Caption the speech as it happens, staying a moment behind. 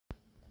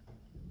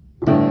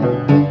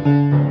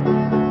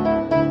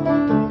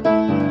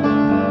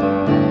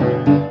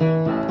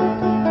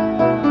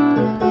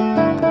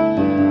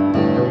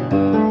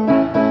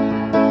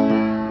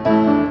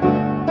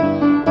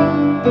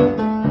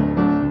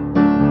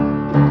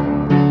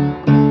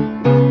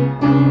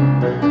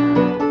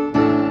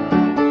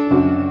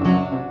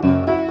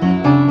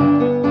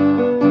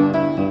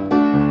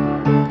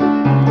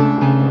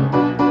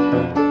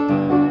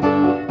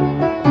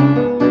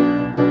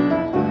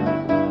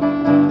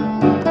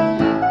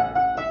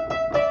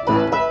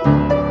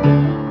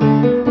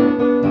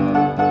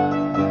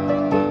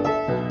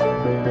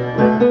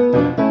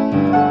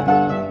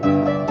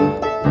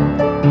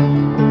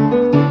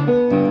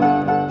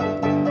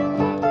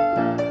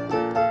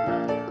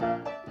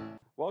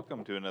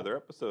welcome to another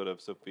episode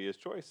of Sophia's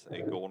Choice,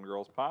 a Golden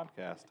Girls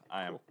podcast.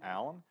 I am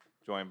Alan,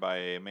 joined by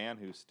a man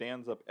who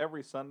stands up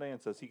every Sunday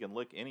and says he can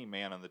lick any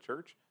man in the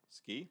church,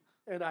 Ski.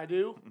 And I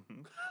do.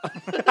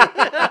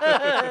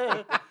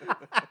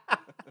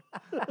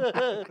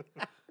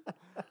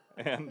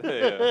 And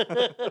I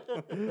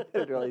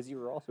didn't realize you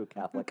were also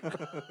Catholic.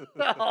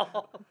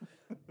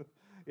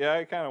 yeah,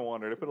 I kind of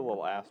wondered. I put a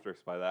little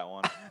asterisk by that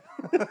one.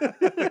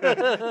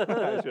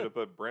 I should have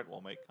put Brent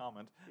will make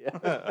comment.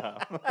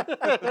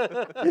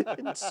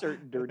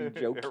 Insert dirty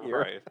joke here.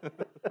 Right.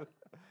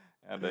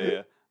 And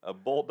a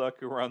bulldog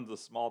who runs a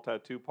small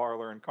tattoo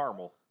parlor in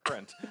Carmel,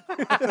 Brent.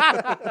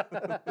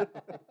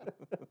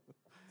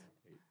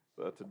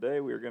 So today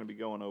we are going to be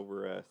going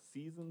over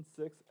Season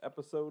 6,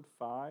 Episode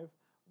 5,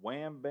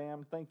 Wham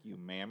Bam Thank You,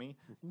 Mammy.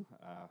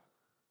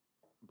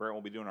 Brent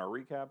will be doing our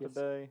recap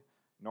today.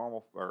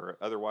 Normal or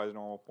otherwise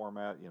normal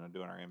format,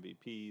 doing our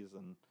MVPs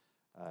and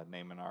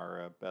naming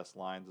our best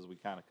lines as we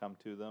kind of come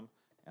to them.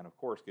 And, of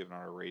course, giving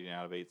our rating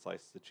out of 8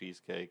 slices of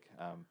cheesecake.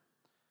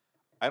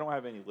 I don't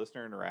have any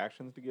listener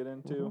interactions to get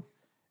into,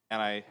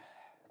 and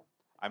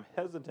I'm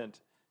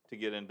hesitant to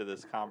get into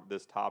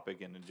this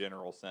topic in a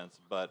general sense,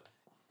 but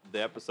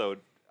the episode,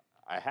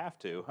 I have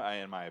to,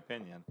 in my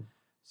opinion.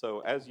 So,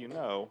 as you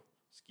know,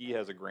 Ski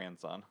has a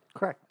grandson.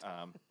 Correct.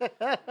 I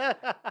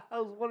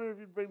was wondering if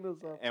you'd bring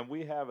this up. And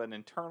we have an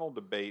internal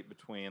debate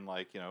between,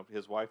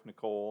 his wife,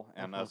 Nicole,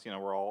 and us.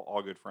 We're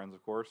all good friends,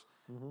 of course.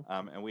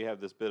 And we have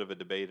this bit of a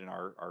debate in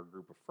our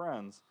group of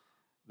friends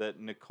that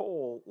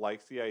Nicole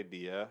likes the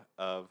idea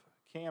of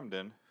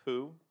Camden,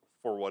 who,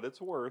 for what it's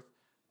worth,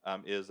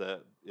 is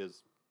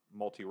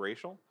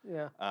multiracial.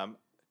 Yeah.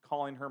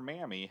 Calling her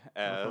Mammy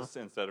as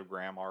instead of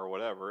Grandma or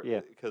whatever.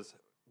 Yeah. Because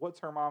what's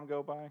her mom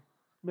go by?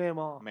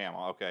 Mama.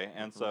 Mama, okay.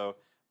 And so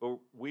but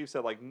we've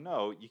said,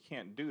 no, you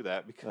can't do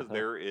that because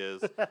there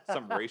is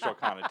some racial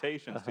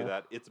connotations to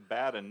that. It's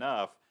bad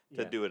enough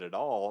to do it at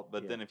all,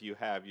 but then if you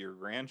have your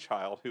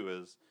grandchild who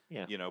is,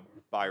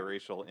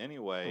 biracial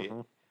anyway,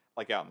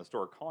 like out in the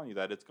store calling you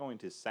that, it's going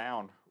to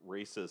sound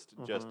racist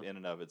just in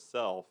and of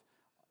itself.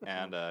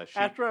 And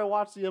after I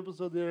watched the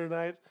episode the other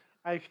night,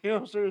 I came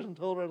upstairs and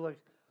told her,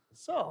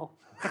 so,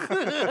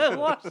 I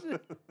watched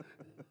it.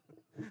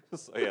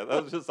 So yeah,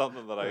 that was just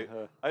something that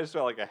I just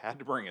felt like I had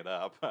to bring it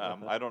up.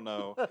 I don't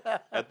know.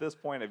 At this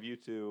point, have you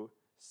two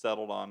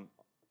settled on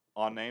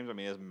names? I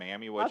mean, is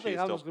Mammy what I think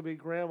I'm just gonna be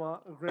Grandpa.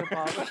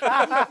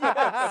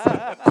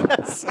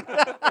 Yes.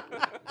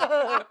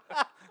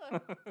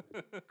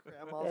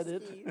 Grandma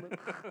Edit.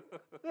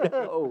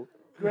 Oh.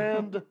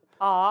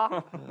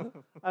 Grandpa.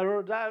 I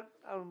wrote that.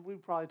 We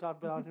probably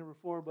talked about it here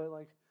before, but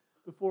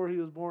before he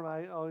was born,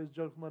 I always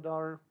joked with my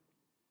daughter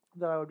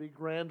that I would be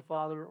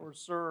grandfather or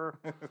sir.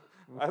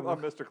 I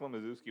thought Mr.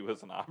 Klimaszewski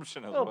was an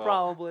option as Oh, well.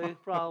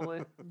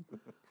 probably.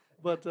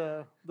 But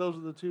those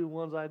are the two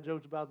ones I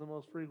joked about the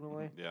most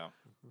frequently. Yeah.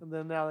 And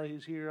then now that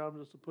he's here, I'm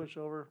just a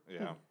pushover.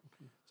 Yeah.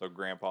 So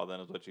Grandpa then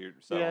is what you're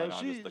settling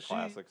on, just the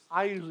classics.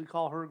 I usually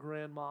call her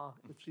Grandma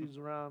if she's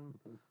around.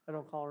 I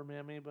don't call her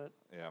Mammy, but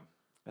Yeah.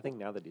 I think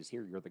now that he's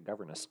here, you're the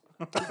governess.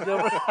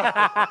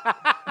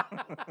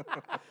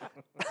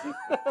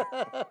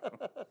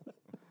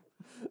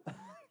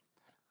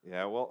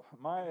 Yeah, well,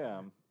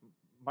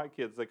 my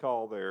kids, they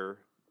call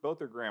both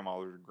their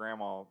grandmothers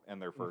Grandma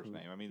and their first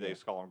name. I mean, they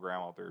just call them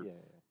Grandma if they're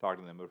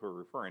talking to them, but if we're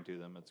referring to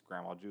them, it's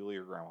Grandma Julie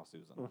or Grandma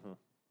Susan.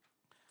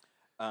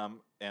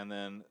 And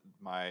then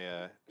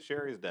my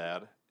Sherry's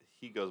dad,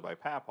 he goes by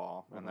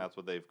Papaw, and that's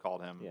what they've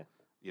called him.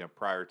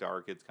 Prior to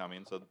our kids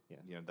coming, so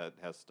that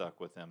has stuck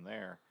with him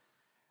there.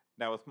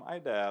 Now with my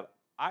dad,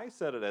 I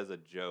said it as a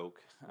joke.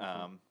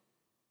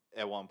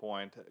 At one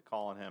point,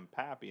 calling him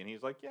Pappy, and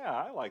he's like, "Yeah,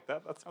 I like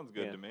that. That sounds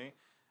good to me."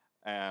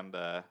 And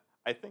I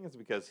think it's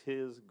because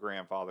his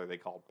grandfather they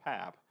called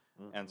Pap,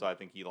 and so I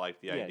think he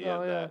liked the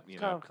idea that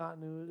kind of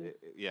continuity.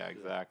 Yeah,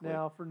 exactly.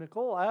 Now for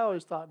Nicole, I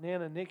always thought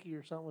Nana Nikki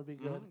or something would be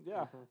good.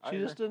 Yeah, She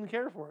just didn't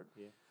care for it.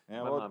 My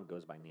mom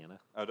goes by Nana.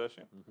 Oh, does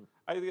she?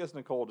 I guess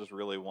Nicole just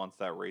really wants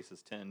that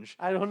racist tinge.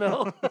 I don't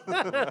know.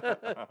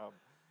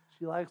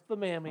 She likes the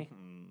Mammy.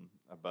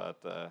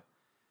 But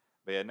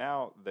yeah,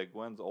 now that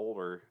Gwen's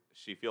older,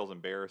 she feels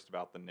embarrassed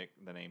about the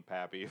name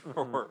Pappy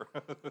for her.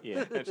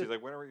 And she's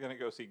like, when are we going to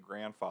go see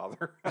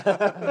Grandfather?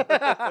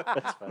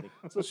 That's funny.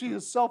 So she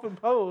is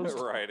self-imposed.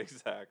 Right,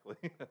 exactly.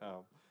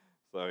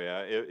 So yeah,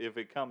 if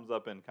it comes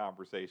up in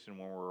conversation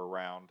when we're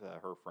around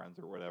her friends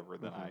or whatever,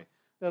 then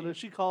Now, does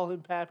she call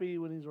him Pappy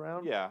when he's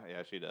around? Yeah,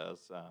 she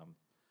does.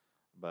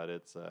 But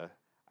it's I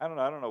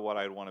don't know what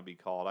I'd want to be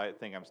called. I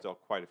think I'm still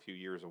quite a few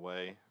years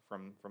away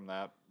from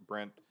that.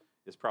 Brent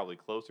is probably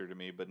closer to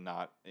me, but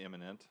not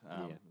imminent.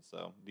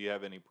 So, do you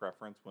have any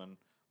preference when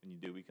you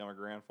do become a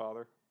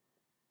grandfather?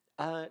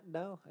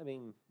 No, I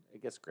mean, I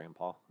guess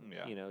Grandpa.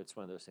 Yeah. It's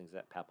one of those things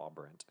that Papa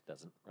Brent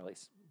doesn't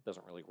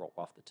really roll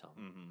off the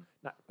tongue.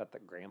 Not that the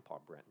Grandpa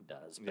Brent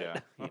does,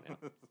 but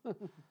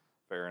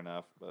Fair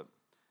enough, but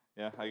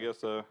yeah, I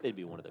guess it'd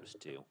be one of those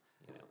two.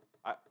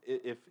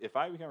 If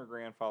I become a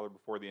grandfather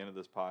before the end of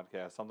this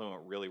podcast, something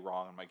went really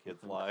wrong in my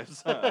kids'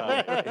 lives.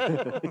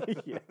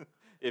 Yeah.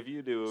 If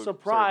you do,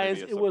 Surprise,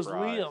 certainly be a it was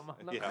surprise.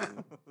 Liam. No. Yeah.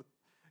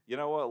 You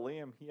know what,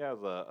 Liam? He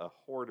has a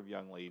horde of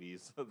young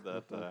ladies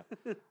that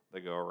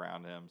that go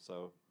around him.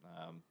 So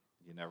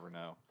you never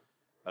know.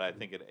 But I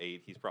think at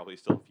 8, he's probably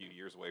still a few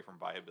years away from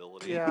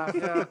viability. Yeah,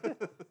 yeah.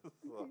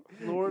 So,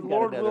 Lord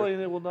another- willing,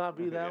 it will not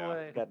be that Yeah.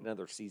 way. Got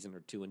another season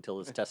or 2 until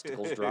his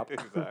testicles drop.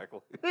 Exactly.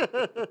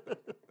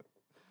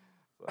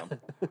 So,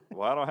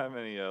 well, I don't have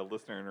any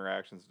listener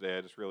interactions today.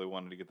 I just really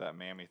wanted to get that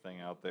mammy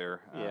thing out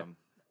there. Yeah.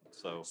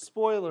 So,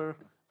 Spoiler: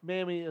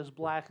 Mammy is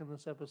black in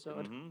this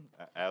episode.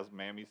 as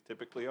mammies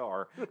typically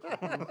are.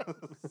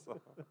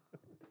 So,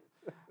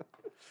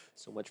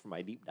 So much for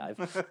my deep dive.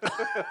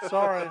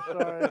 Sorry.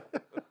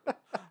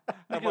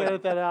 You I'm can like-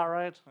 edit that out,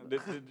 right?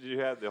 did you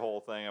have the whole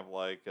thing of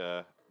like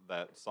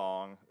that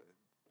song?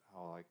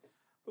 Oh, like,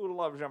 who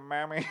loves you,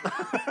 mammy?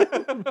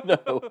 No.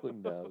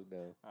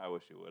 I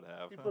wish you would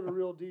have. You put a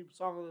real deep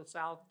Song of the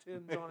South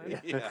tinge on it.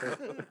 Yeah.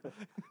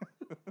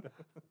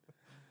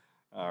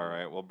 All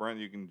right. Well, Brent,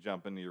 you can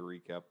jump into your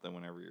recap then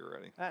whenever you're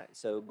ready. All right,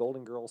 so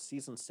Golden Girls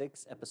Season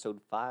 6, Episode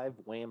 5,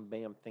 Wham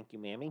Bam Thank You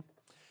Mammy.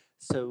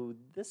 So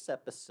this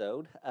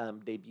episode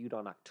debuted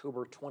on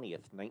October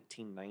 20th,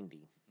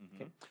 1990.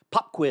 Okay.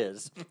 Pop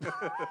quiz.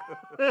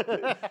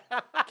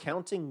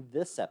 Counting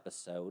this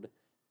episode,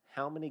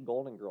 how many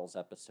Golden Girls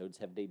episodes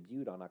have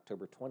debuted on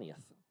October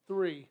 20th?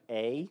 3.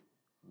 A,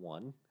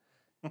 1,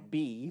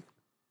 B,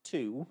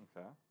 2,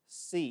 Okay.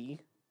 C,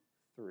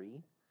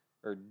 3,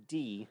 or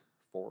D,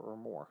 4 or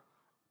more.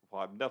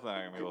 Well, I'm definitely not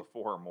going to be with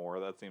 4 or more.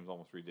 That seems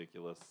almost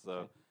ridiculous. So,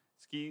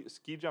 Okay.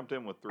 Ski jumped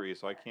in with 3,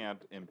 so I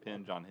can't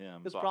impinge on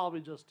him. It's So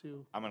probably just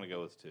 2. I'm going to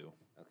go with 2.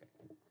 Okay.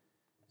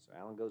 So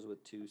Alan goes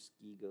with 2,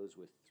 Ski goes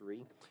with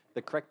 3.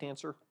 The correct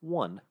answer,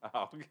 1.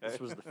 Oh, okay. This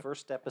was the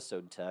first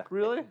episode to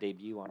Really?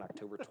 debut on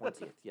October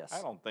 20th. Yes.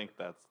 I don't think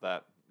that's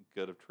that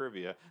good of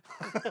trivia.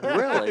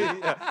 Really?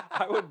 Yeah,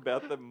 I would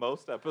bet that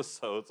most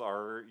episodes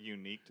are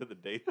unique to the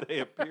date they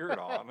appeared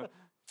on.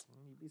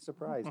 You'd be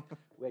surprised.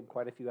 We had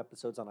quite a few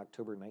episodes on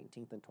October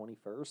 19th and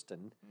 21st,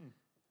 and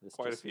this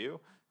Quite just, a few.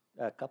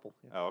 A couple.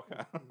 Yeah. Oh,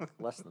 okay.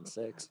 Less than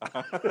 6.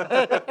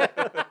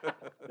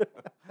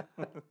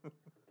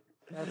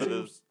 That So seems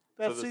this-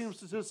 that so this- seems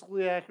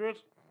statistically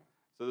accurate.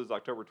 So this is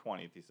October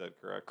 20th, you said,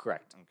 correct?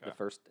 Correct. Okay. The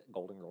first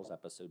Golden Girls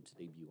episode to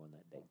debut on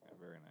that day. Yeah,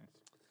 very nice.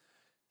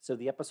 So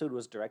the episode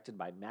was directed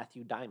by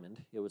Matthew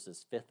Diamond. It was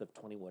his 5th of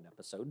 21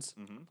 episodes.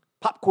 Mm-hmm.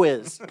 Pop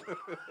quiz.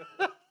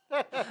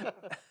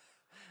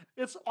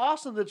 It's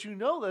awesome that you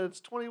know that it's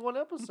 21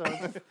 episodes.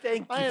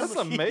 Thank you. I am That's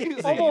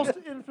amazing. almost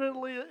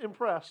infinitely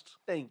impressed.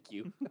 Thank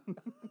you.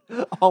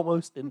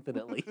 Almost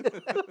infinitely.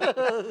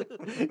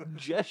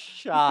 Just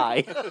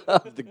shy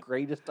of the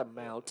greatest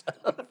amount.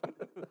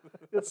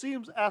 It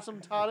seems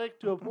asymptotic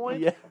to a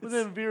point, Yes. but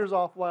then veers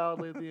off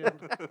wildly at the end.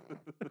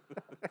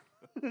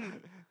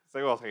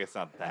 So, well, I guess it's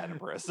not that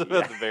impressive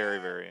at the very,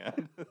 very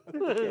end.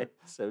 Okay,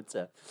 so it's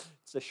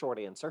a short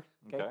answer.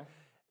 Okay.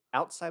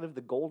 Outside of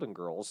the Golden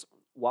Girls,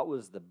 what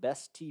was the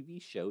best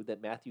TV show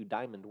that Matthew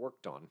Diamond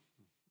worked on?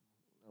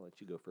 I'll let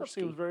you go That first.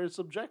 seems Steve. very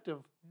subjective.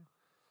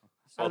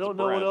 So I it's don't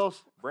know what Brent.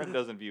 else. Brent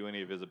doesn't view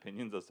any of his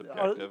opinions as Are-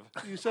 subjective.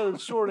 you said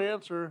it's short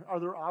answer. Are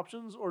there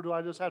options, or do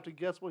I just have to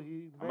guess what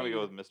he? I'm going to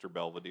go made? with Mr.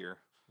 Belvedere.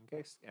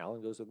 Okay,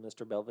 Alan goes with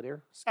Mr.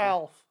 Belvedere. Steve?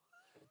 Alf.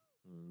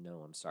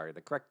 No, I'm sorry. The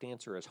correct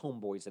answer is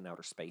Homeboys in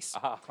Outer Space.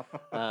 Ah.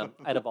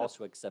 I'd have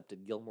also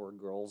accepted Gilmore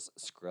Girls,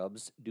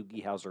 Scrubs,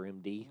 Doogie Howser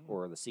MD,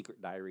 or The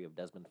Secret Diary of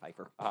Desmond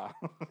Pfeiffer. Ah.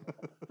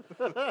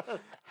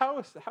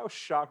 How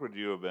shocked would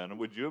you have been?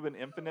 Would you have been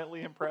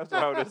infinitely impressed if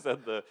I would have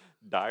said the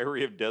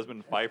Diary of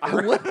Desmond Pfeiffer?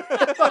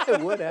 I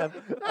would have.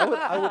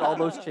 I would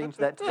almost change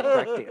that to the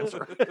correct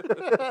answer.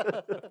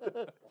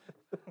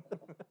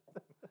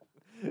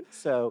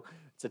 So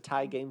it's a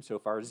tie game so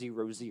far,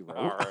 0-0.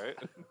 All right.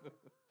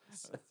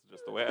 That's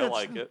just the way I It's-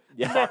 like it.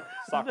 Yeah.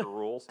 Soccer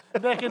rules.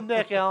 Neck and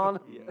neck, Alan.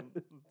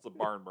 It's a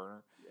barn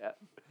burner. Yeah.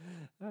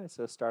 All right,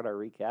 so start our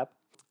recap.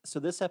 So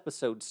this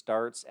episode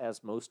starts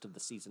as most of the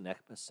season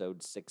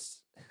episode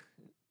 6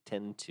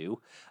 tend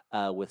to,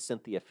 with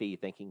Cynthia Fee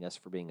thanking us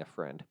for being a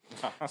friend.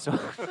 So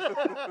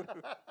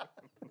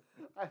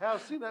I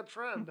have seen that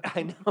trend.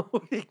 I know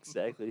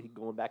exactly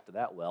going back to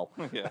that well.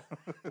 Yeah.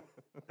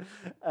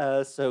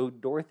 So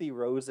Dorothy,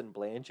 Rose, and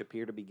Blanche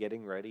appear to be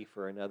getting ready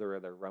for another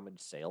of their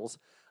rummage sales.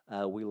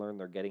 We learn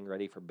they're getting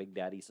ready for Big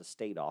Daddy's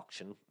estate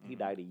auction. He Mhm.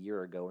 died a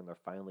year ago, and they're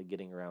finally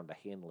getting around to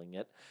handling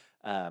it.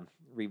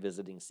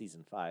 Revisiting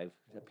season 5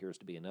 appears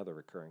to be another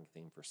recurring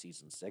theme for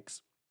season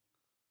 6.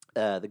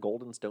 The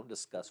Goldens don't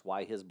discuss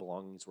why his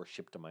belongings were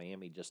shipped to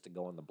Miami just to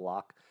go on the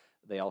block.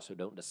 They also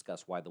don't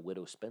discuss why the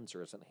widow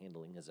Spencer isn't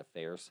handling his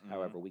affairs. Mhm.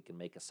 However, we can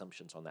make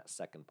assumptions on that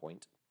second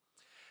point.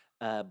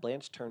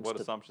 Blanche turns What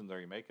to assumptions are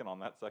you making on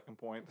that second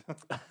point?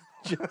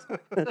 just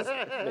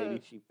maybe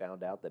she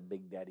found out that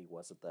Big Daddy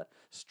wasn't the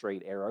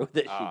straight arrow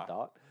that she Ah.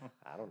 thought.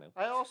 I don't know.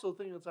 I also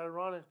think it's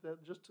ironic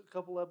that just a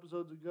couple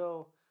episodes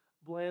ago,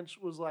 Blanche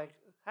was like,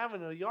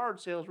 having a yard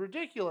sale is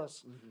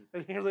ridiculous. Mm-hmm.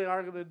 And here they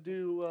are going to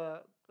do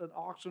an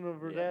auction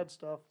of her Yeah. dad's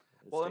stuff.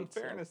 Well, in Estate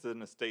sale. fairness,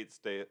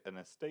 an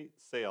estate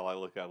sale I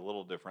look at a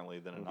little differently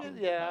than an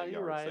Yeah, a you're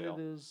yard right. sale.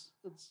 It is.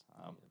 It's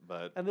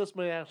But and this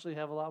may actually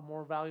have a lot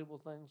more valuable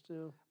things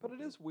too. But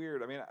it is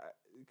weird. I mean,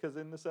 because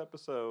in this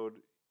episode,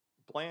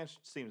 Blanche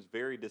seems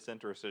very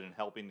disinterested in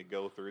helping to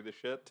go through the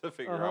shit to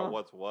figure Uh-huh. out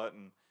what's what.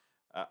 And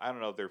I don't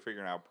know if they're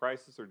figuring out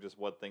prices or just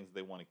what things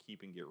they want to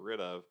keep and get rid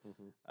of.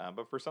 Mm-hmm.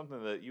 But for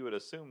something that you would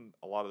assume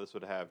a lot of this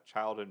would have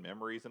childhood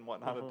memories and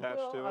whatnot Mhm. attached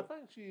Well, to I it.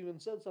 think she even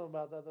said something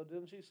about that though,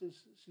 didn't she?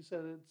 She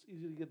said it's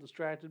easy to get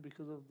distracted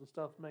because of the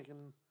stuff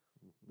making,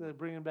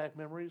 bringing back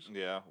memories.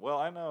 Yeah. Well,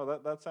 I know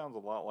that sounds a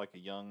lot like a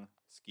young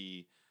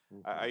Ski.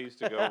 Mm-hmm. I used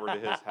to go over to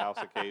his house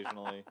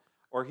occasionally.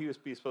 Or he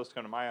would be supposed to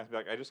come to my house and be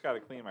like, I just got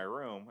to clean my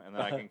room, and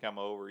then I can come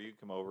over, you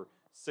come over.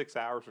 6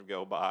 hours would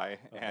go by,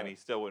 and he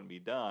still wouldn't be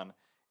done.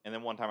 And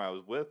then one time I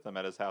was with him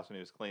at his house when he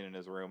was cleaning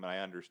his room, and I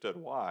understood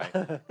why.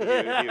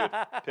 he would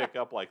pick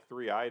up like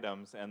 3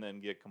 items and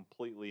then get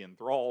completely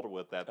enthralled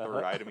with that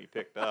third item he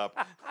picked up.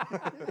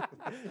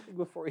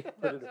 before he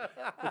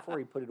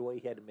put it away,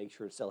 he had to make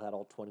sure it still had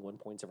all 21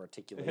 points of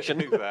articulation.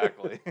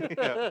 Exactly.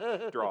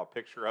 Yeah. Draw a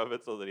picture of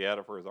it so that he had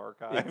it for his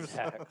archives.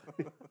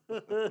 Exactly.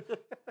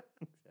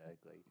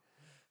 Exactly.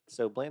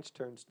 So Blanche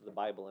turns to the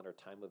Bible in her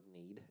time of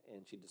need,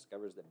 and she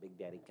discovers that Big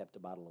Daddy kept a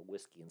bottle of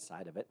whiskey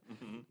inside of it.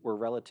 Mhm. We're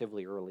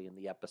relatively early in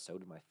the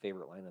episode, and my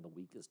favorite line of the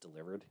week is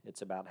delivered.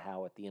 It's about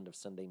how at the end of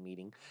Sunday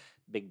meeting,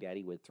 Big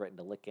Daddy would threaten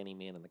to lick any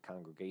man in the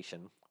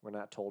congregation. We're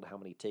not told how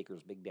many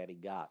takers Big Daddy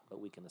got, but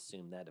we can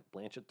assume that if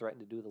Blanche had threatened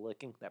to do the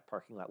licking, that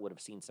parking lot would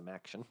have seen some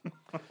action.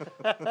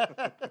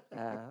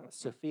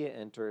 Sophia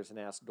enters and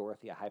asks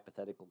Dorothy a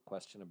hypothetical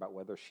question about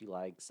whether she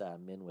likes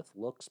men with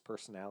looks,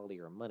 personality,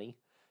 or money.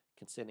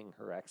 Considering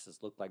her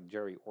exes looked like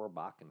Jerry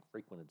Orbach and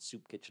frequented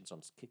soup kitchens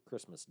on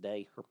Christmas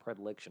Day, her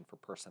predilection for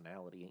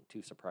personality ain't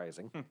too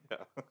surprising.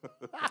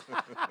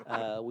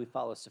 We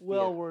follow Sophia.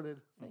 Well worded.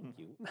 Thank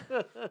you.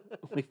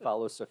 We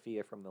follow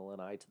Sophia from the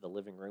lanai to the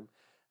living room.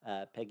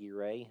 Peggy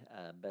Ray,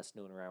 best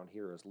known around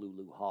here as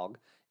Lulu Hogg,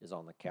 is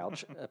on the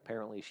couch.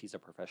 Apparently, she's a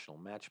professional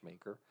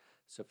matchmaker.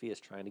 Sophia's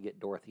trying to get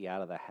Dorothy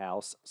out of the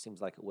house.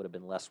 Seems like it would have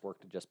been less work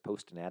to just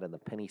post an ad in the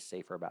Penny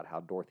Safer about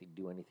how Dorothy'd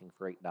do anything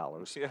for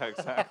 $8. Yeah,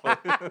 exactly.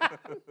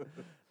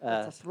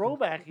 That's a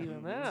throwback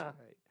even, yeah.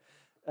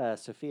 Right.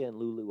 Sophia and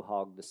Lulu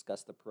Hogg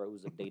discuss the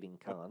pros of dating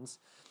cons.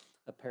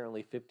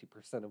 Apparently,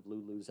 50% of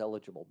Lulu's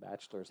eligible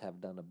bachelors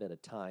have done a bit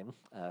of time.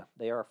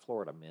 They are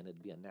Florida men.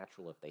 It'd be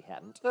unnatural if they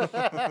hadn't.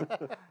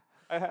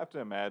 I have to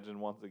imagine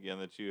once again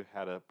that you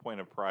had a point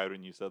of pride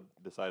when you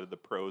decided the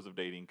pros of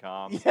dating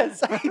cons.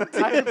 Yes, I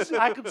did.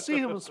 I could see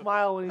him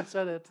smile when he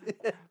said it.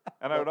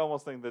 And I would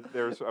almost think that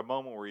there's a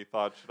moment where you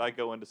thought, should I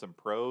go into some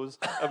prose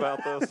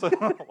about this?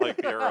 Like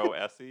Piero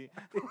Essie.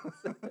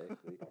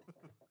 Exactly.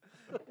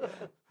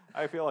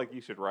 I feel like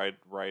you should write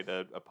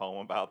a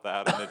poem about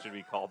that, and it should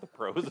be called The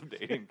Pros of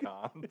Dating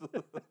Cons.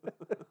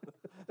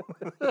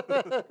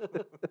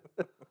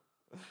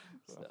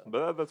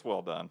 But that's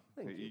well done.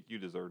 Thank you. You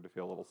deserve to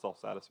feel a little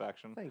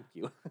self-satisfaction. Thank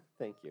you.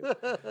 Thank you.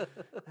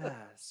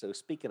 So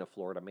speaking of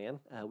Florida Man,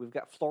 we've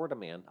got Florida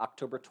Man,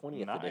 October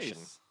 20th edition.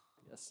 Nice.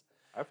 Yes.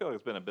 I feel like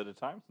it's been a bit of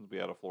time since we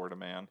had a Florida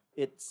Man.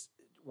 It's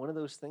one of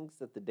those things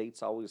that the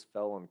dates always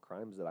fell on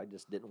crimes that I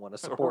just didn't want to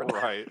support.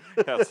 Right.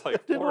 Yeah, it's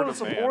like Didn't Florida want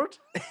to support.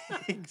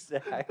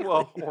 Exactly. Man.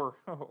 Well,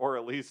 or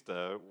at least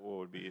what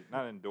would be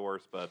not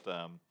endorse, but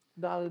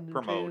Not entertaining.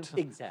 promote.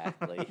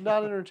 Exactly.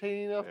 Not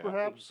entertaining enough, Yeah.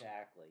 perhaps.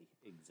 Exactly.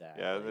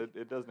 Yeah,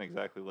 it doesn't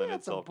exactly lend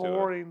That's a itself to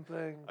boring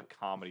thing. a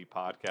comedy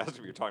podcast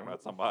if you're talking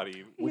about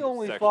somebody He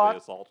only sexually fought-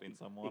 assaulting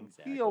someone.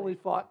 Exactly. He only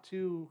fought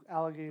 2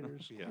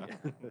 alligators. Yeah.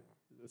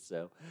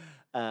 So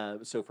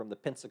from the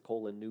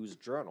Pensacola News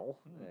Journal,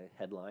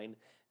 headline: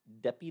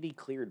 Deputy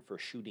cleared for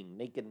shooting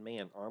naked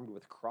man armed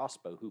with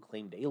crossbow who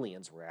claimed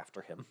aliens were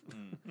after him.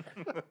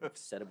 I've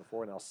said it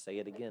before and I'll say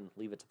it again.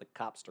 Leave it to the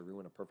cops to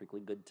ruin a perfectly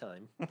good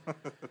time.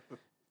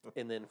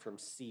 And then from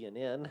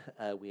CNN,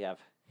 we have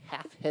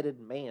half-headed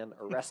man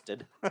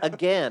arrested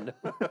again.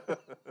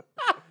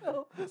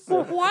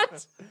 For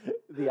what?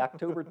 The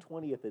October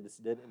 20th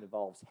incident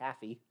involves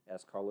Haffy,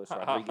 as Carlos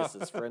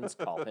Rodriguez's friends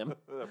call him.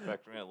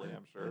 Affectionately,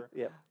 I'm sure.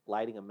 Yep,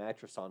 lighting a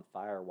mattress on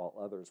fire while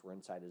others were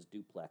inside his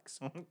duplex.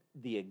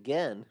 The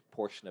again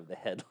portion of the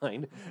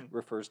headline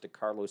refers to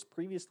Carlos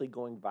previously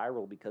going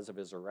viral because of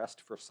his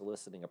arrest for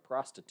soliciting a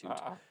prostitute.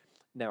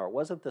 Now, it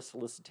wasn't the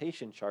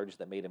solicitation charge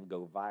that made him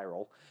go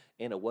viral,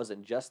 and it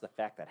wasn't just the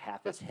fact that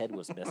half his head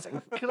was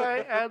missing. Can I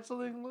add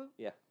something, Lou?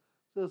 Yeah.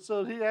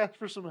 So he asked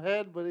for some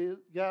head, but he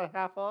got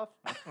half off.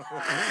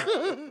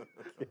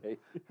 Okay.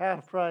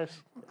 Half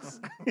price.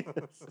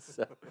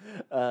 So,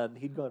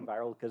 he'd gone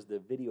viral because the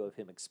video of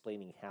him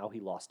explaining how he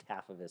lost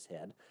half of his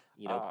head,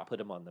 put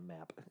him on the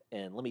map.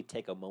 And let me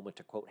take a moment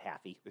to quote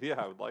Haffy.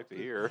 Yeah, I would like to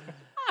hear.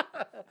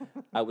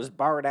 I was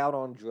barred out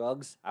on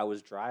drugs. I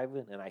was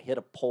driving and I hit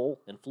a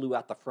pole and flew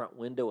out the front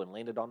window and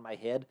landed on my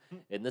head.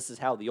 And this is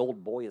how the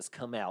old boy has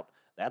come out.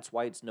 That's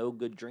why it's no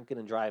good drinking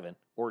and driving,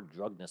 or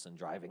drugness and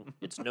driving.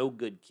 It's no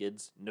good,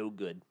 kids. No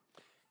good.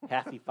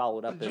 Haffey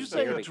followed up Did you his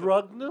say dare to-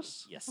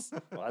 drugness? Yes.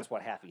 Well, that's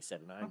what Haffey said,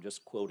 and I'm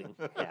just quoting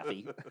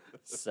Haffey.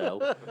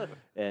 So,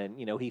 and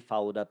he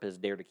followed up his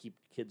dare to keep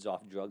kids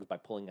off drugs by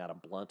pulling out a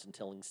blunt and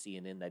telling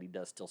CNN that he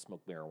does still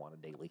smoke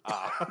marijuana daily.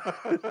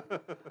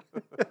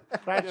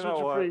 Practice You know what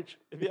you what? preach.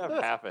 If you have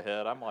half a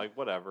head, I'm like,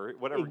 whatever gets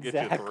you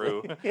Exactly.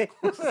 through.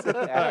 Exactly.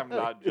 I'm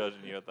not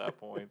judging you at that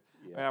point.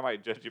 Yeah. I mean, I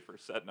might judge you for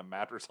setting a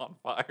mattress on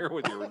fire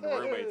with your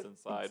roommates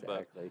inside,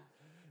 Exactly.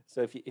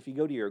 So if you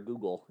go to your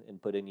Google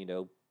and put in,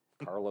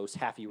 Carlos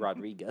Haffey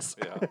Rodriguez,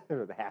 Yeah.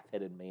 or the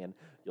half-headed man,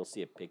 you'll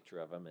see a picture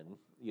of him, and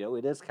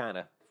it is kind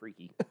of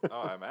freaky. but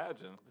I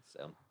imagine.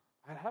 So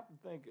I'd have to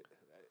think.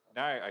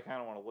 Now I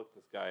kind of want to look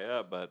this guy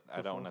up, but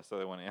I don't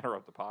necessarily want to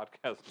interrupt the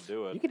podcast to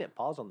do it. you can hit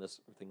pause on this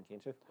thing,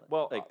 can't you?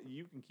 Well, like,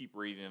 you can keep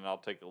reading and I'll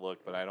take a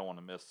look, but I don't want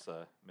to miss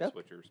Yep.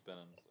 what you're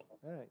spinning.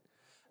 all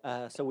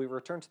right. So we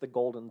return to the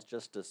Goldens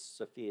just as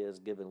Sophia is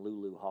giving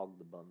Lulu Hogg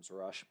the bum's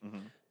rush. Mm-hmm.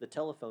 The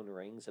telephone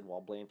rings, and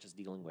while Blanche is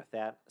dealing with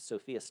that,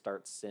 Sophia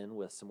starts in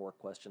with some more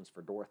questions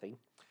for Dorothy.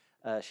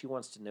 She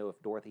wants to know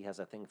if Dorothy has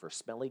a thing for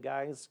smelly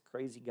guys,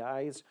 crazy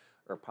guys,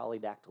 or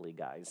polydactyly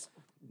guys.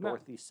 No.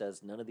 Dorothy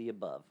says none of the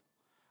above.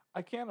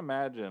 I can't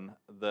imagine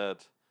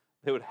that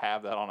they would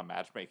have that on a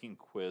matchmaking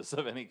quiz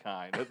of any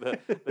kind.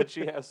 that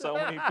she has so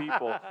many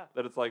people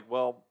that it's like,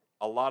 well,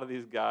 a lot of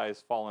these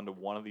guys fall into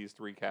one of these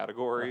three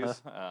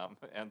categories,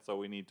 and so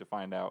we need to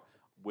find out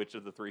which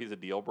of the three is a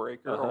deal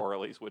breaker, or at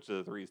least which of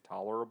the three is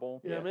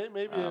tolerable. Yeah,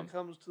 maybe it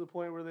comes to the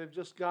point where they've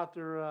just got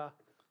their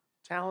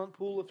talent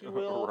pool, if you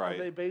will, Right.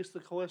 and they base the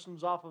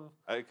questions off of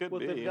It could what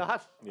be. they've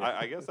got.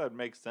 I guess that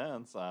makes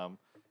sense.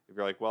 If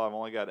you're like, well, I've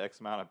only got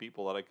X amount of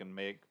people that I can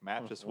make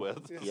matches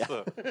with. Yeah.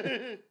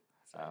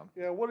 So,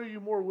 Yeah, what are you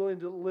more willing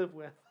to live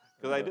with?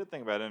 because I did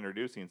think about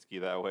introducing ski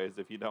that way, is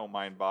if you don't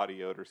mind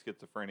body odor,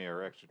 schizophrenia,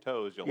 or extra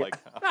toes, you'll like.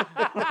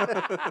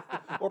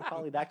 Or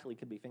polydactyly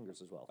could be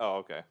fingers as well. Oh,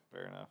 okay,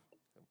 fair enough.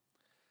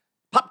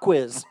 Pop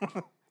quiz.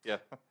 Yeah.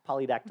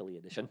 Polydactyly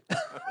edition.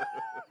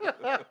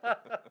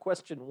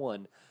 Question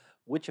 1.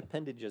 Which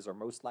appendages are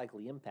most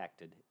likely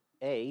impacted?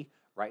 A,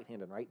 right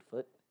hand and right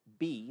foot.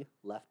 B,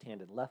 left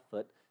hand and left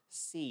foot.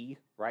 C,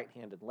 right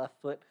hand and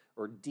left foot.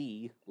 Or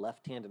D,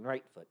 left hand and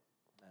right foot.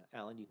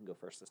 Alan, you can go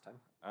first this time.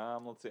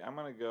 Let's see. I'm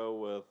gonna go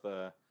with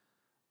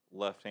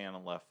left hand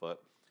and left foot.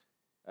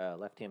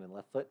 Left hand and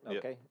left foot. Yep.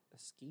 Okay.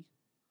 Ski.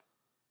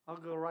 I'll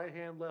go right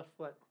hand, left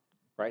foot.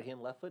 Right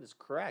hand, left foot is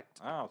correct.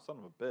 Oh, son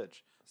of a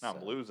bitch! Now I'm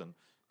So- losing.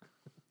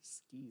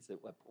 Skis at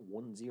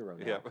 1-0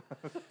 now.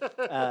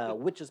 Yep.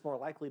 Which is more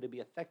likely to be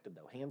affected,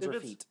 though, hands or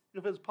feet?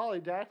 If it's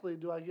polydactyly,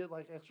 do I get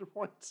like extra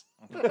points?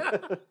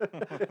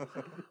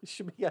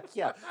 Should be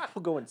yeah.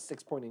 We'll go in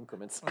 6-point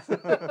increments.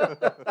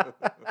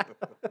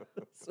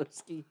 So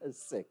Ski has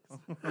 6. All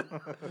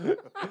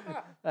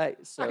right,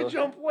 I so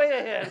jump way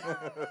ahead.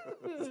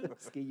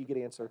 Ski, you get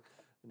to answer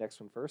the next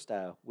one first.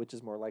 Which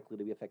is more likely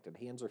to be affected,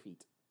 hands or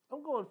feet?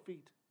 I'm going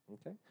feet.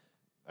 Okay.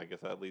 I guess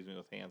that leaves me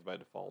with hands by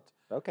default.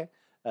 Okay.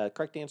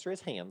 Correct answer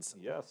is hands.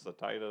 Yes, I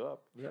tied it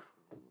up. Yep.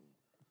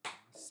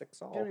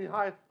 6 all. Give me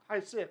high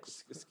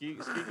 6. Ski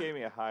gave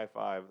me a high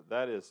five.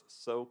 That is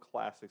so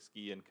classic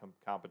Ski in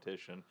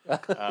competition.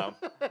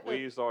 We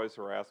used to always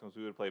harass him because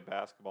we would play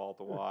basketball at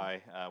the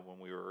Y when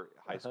we were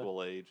high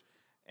school age,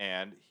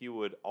 and he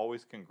would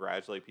always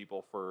congratulate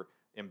people for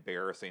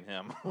embarrassing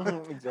him.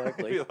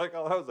 Exactly. He'd be like,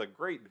 "Oh, that was a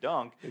great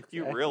dunk.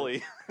 You Exactly.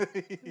 really,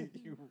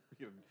 you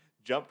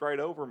jumped right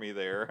over me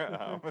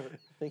there."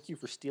 Thank you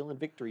for stealing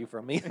victory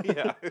from me.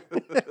 Yeah.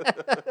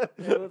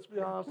 Yeah, let's be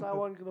honest, I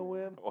wasn't gonna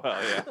win. Well,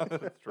 yeah,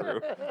 that's true.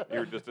 You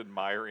were just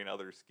admiring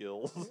other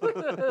skills.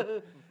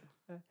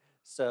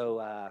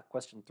 So,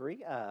 question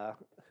 3: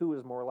 Who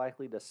is more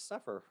likely to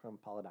suffer from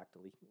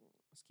polydactyly?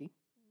 Ski?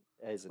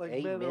 Is it Like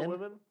A, men men, or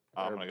women?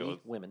 I'm or gonna B, go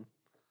with, women?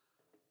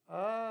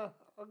 I'll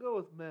go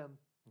with men.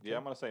 yeah,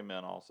 I'm gonna say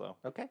men also.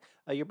 Okay,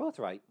 you're both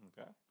right.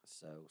 Okay.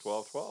 So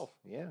 12-12.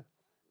 Yeah.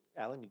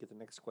 Alan, you get the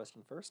next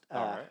question first.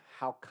 All right.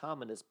 How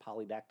common is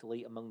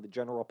polydactyly among the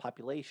general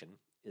population?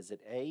 Is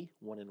it A,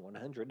 1 in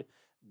 100,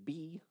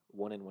 B,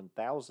 1 in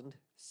 1,000,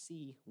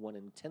 C, 1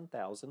 in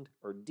 10,000,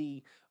 or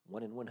D,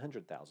 1 in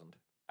 100,000?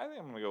 I think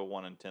I'm gonna go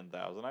 1 in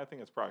 10,000. I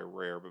think it's probably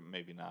rare, but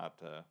maybe not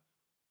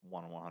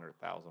 1 in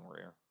 100,000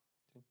 rare.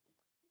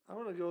 I'm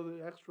gonna go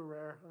the extra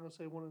rare. I'm gonna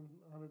say 1 in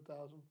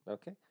 100,000.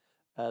 Okay.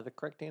 The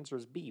correct answer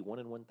is B, 1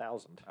 in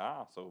 1,000.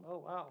 Ah, so Oh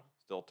wow.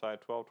 still tied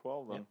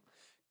 12-12 then. Yep.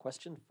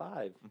 Question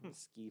 5. Mhm.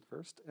 Ski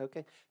first.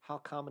 Okay. How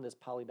common is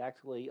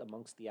polydactyly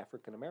amongst the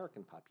African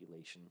American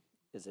population?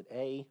 Is it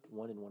A,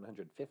 1 in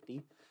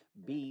 150,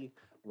 B,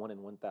 1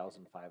 in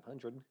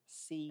 1,500,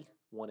 C,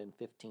 1 in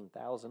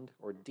 15,000,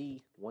 or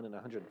D, 1 in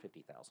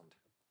 150,000?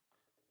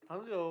 I'm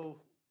gonna go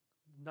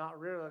not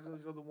rare. I'm gonna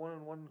go the 1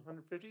 in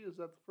 150. Is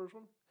that the first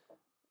one?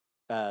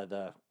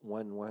 The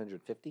 1 in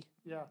 150?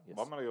 Yeah. Yes.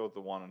 Well, I'm gonna go with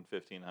the 1 in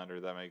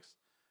 1,500. That makes.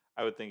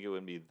 I would think it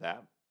wouldn't be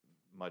that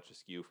much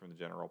askew from the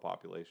general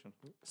population.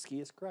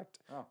 Ski is correct.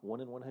 Oh. 1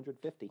 in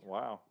 150.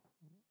 Wow.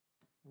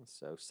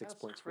 So 6 That's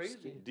points crazy. for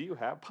Steve. Do you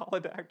have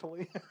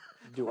polydactyly?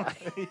 Do I?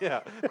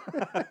 Yeah.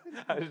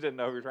 I just didn't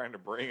know if you're trying to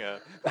bring a,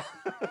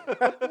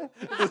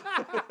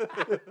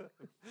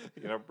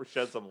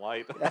 shed some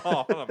light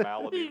on a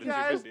malady You that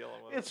guys, you've been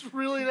dealing with. it's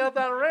really not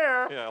that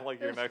rare. Yeah,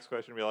 like your next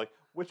question would be like,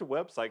 which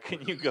website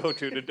can you go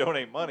to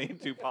donate money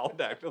to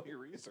polydactyly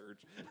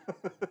research?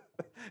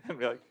 And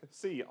be like,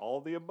 see,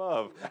 all the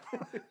above.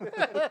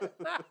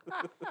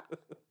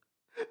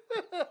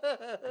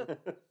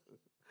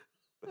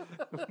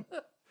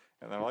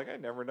 And they're like, I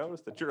never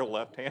noticed that your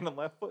left hand and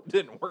left foot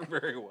didn't work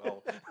very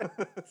well.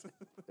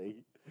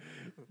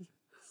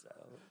 So,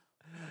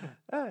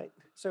 all right.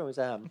 So it's,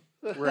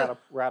 we're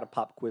out of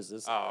pop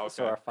quizzes. Oh,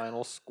 So okay. our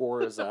final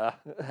score is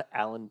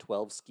Alan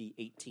 12, Ski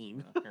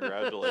 18.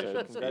 Congratulations,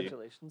 So Ski.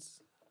 congratulations.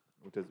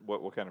 Which is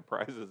what kind of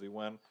prizes he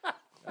win?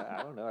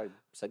 I don't know. I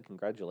said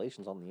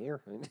congratulations on the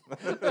air. I mean,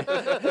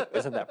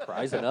 isn't that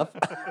prize enough?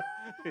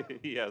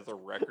 He has a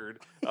record,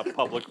 a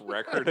public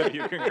record of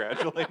you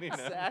congratulating him.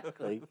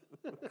 Exactly.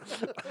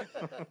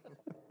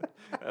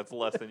 That's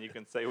less than you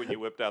can say when you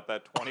whipped out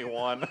that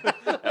 21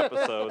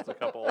 episodes, a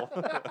couple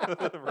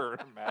for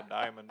Matt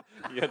Diamond.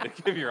 You had to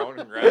give your own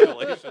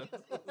congratulations.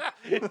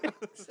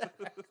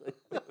 Exactly.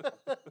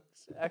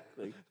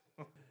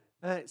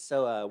 All right,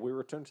 so we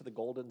return to the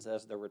Goldens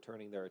as they're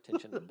returning their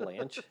attention to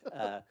Blanche.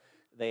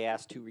 They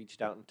asked who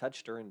reached out and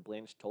touched her, and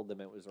Blanche told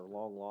them it was her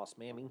long-lost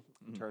Mammy.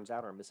 Mhm. Turns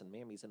out our missing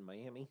Mammy's in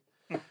Miami.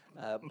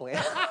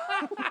 Blanche...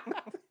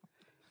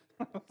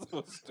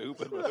 So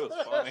stupid, but it was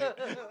funny.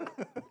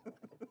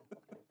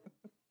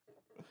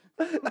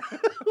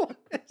 Why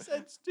is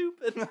that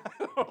stupid? I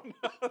don't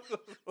know.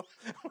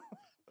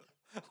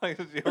 Like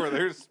over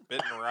there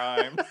spitting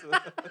rhymes.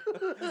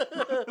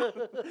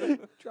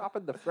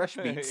 Dropping the fresh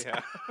beats.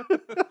 Yeah.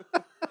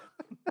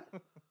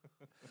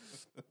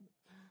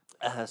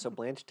 So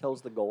Blanche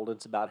tells the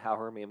Goldens about how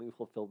her Mammy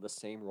fulfilled the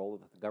same role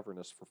that the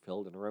governess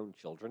fulfilled in her own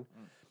children.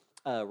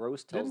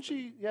 Rose tells... Didn't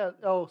she? Yeah.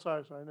 Oh,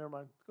 sorry. Never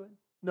mind. Go ahead.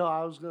 No,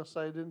 I was going to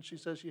say, didn't she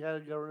say she had a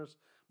governess?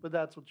 But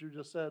that's what you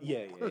just said.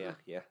 Yeah.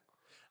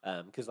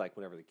 Because like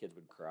whenever the kids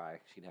would cry,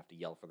 she'd have to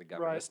yell for the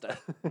governess to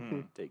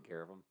take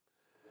care of them,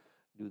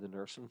 do the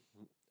nursing.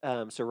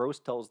 So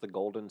Rose tells the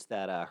Goldens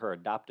that her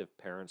adoptive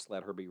parents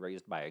let her be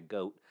raised by a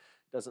goat.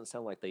 Doesn't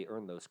sound like they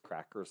earned those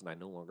crackers, and I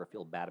no longer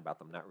feel bad about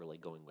them not really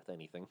going with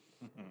anything.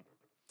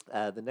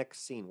 The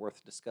next scene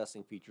worth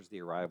discussing features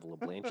the arrival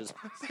of Blanche's...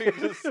 So you're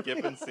just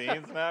skipping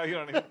scenes now? You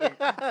don't even think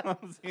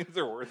scenes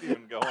are worth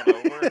even going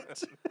over?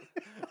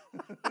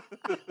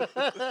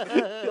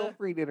 Feel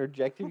free to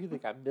interject if you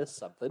think I missed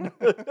something.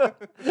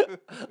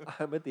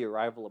 I'm at the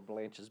arrival of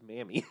Blanche's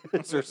Mammy.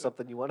 Is there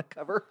something you want to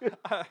cover?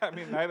 I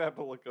mean, I'd have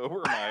to look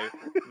over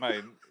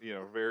my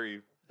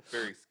very,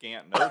 very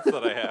scant notes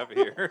that I have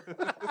here.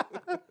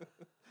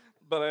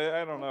 But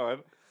I don't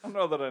know. I don't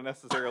know that I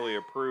necessarily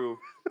approve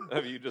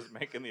of you just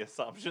making the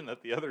assumption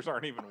that the others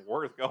aren't even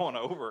worth going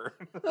over.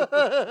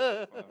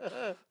 But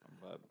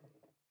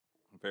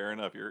fair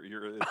enough.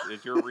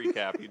 It's your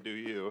recap. You do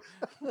you.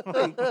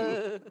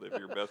 Live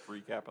your best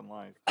recap in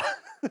life.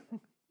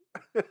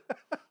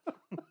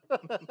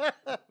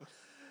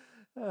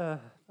 I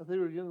think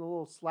we're getting a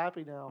little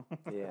slappy now.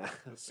 Yeah.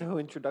 So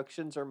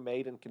introductions are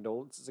made and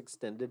condolences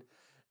extended.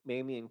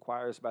 Mamie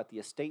inquires about the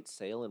estate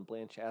sale, and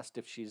Blanche asked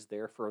if she's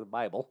there for the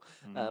Bible.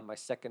 My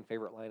second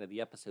favorite line of the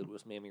episode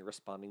was Mamie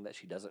responding that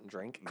she doesn't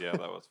drink. Yeah,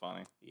 that was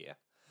funny. Yeah.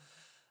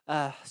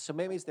 So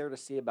Mammy's there to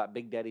see about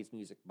Big Daddy's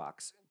music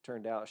box.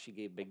 Turned out she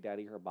gave Big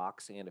Daddy her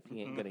box, and if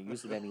he ain't going to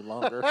use it any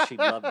longer, she'd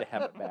love to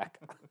have it back.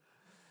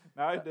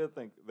 Now, I did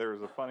think there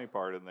was a funny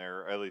part in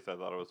there, at least I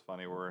thought it was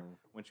funny, where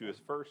when she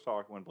was first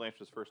talking, when Blanche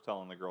was first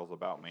telling the girls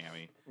about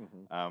Mammy,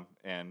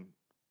 and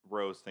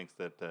Rose thinks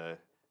that,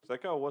 she's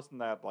like, oh, wasn't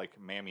that like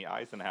Mammy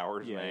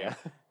Eisenhower's name? Yeah.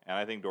 And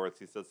I think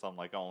Dorothy said something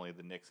like only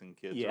the Nixon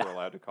kids are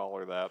allowed to call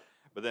her that.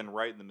 But then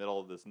right in the middle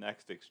of this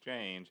next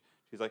exchange,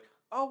 she's like,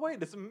 oh,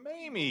 wait, it's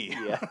Mamie.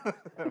 Yeah.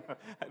 I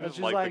just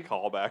she's like like- the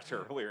callback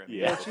to earlier in the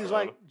Yeah, episode. she's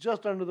like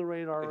just under the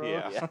radar.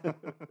 Rose. Yeah.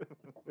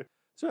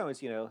 So anyways,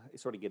 they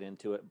sort of get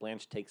into it.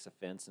 Blanche takes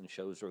offense and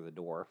shows her the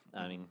door.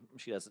 I mean,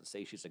 she doesn't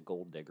say she's a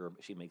gold digger,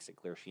 but she makes it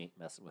clear she ain't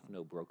messing with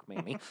no broke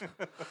Mammy.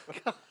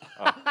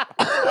 I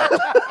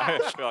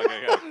feel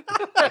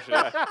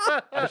like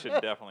I should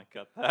definitely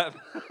cut that.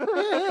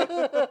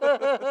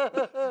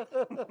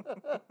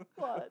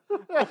 What?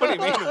 What do you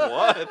mean,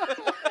 what?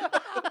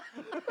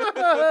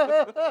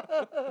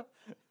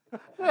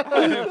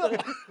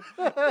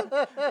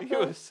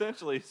 You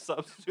essentially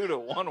substitute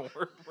one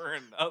word for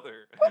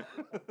another.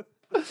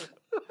 That's,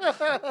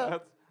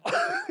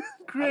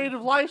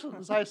 Creative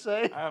license, I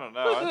say. I don't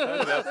know. I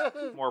think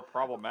that's more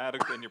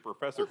problematic than your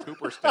Professor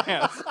Cooper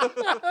stance. I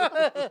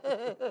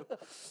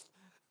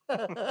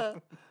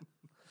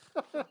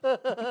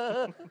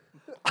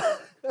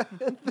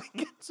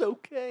think it's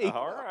okay.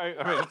 All right.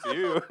 I mean, it's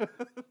you.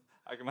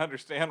 I can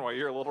understand why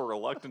you're a little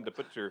reluctant to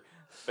put your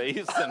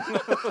face and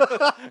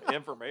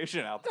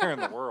information out there in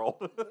the world.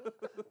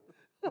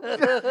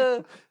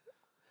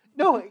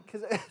 No,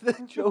 because the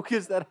joke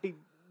is that I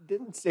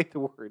didn't say the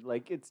word.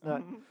 Like, it's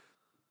not.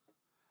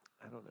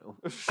 I don't know.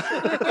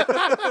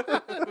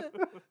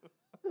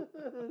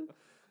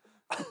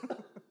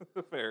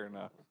 Fair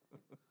enough.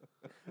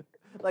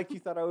 Like you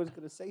thought I was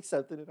going to say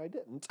something and I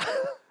didn't.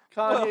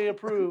 Kanye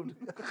approved.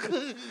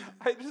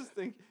 I just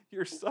think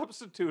you're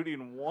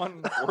substituting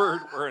one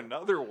word for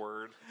another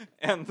word,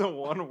 and the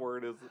one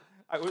word is,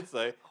 I would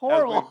say,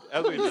 Horrible.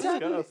 as we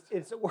Exactly. discussed.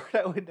 It's a word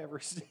I would never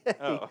say.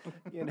 Oh.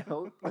 You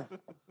know?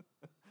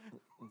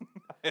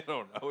 I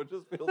don't know. It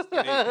just feels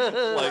to me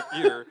like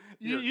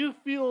You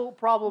feel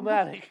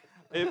problematic.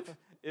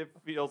 it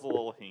feels a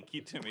little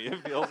hinky to me. It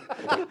feels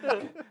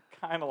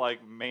kind of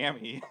like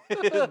mammy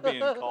is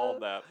being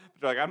called that.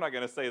 But you're like, I'm not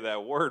going to say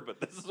that word, but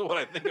this is what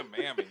I think of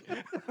mammy.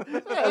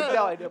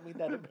 No, I don't mean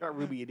that about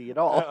Ruby Edie at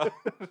all.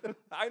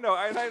 I know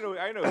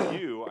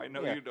you. I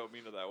know Yeah. you don't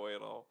mean it that way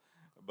at all.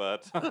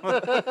 But like,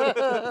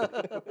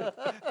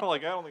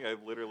 I don't think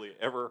I've literally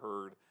ever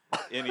heard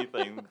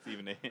anything that's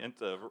even a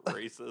hint of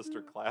racist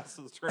or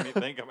classist or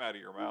anything come out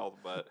of your mouth.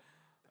 But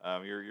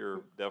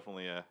you're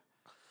definitely a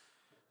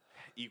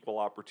equal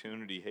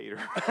opportunity hater.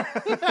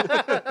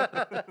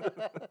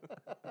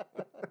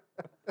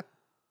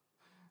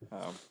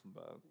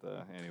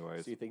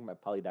 Anyways, So you think my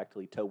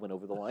polydactyly toe went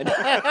over the line?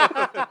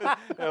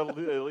 at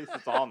least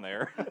it's on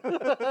there.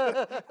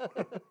 Fair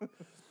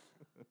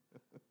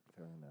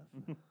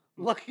enough.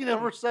 Lucky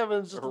number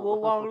 7 is just a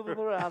little longer than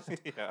the rest.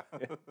 Yeah.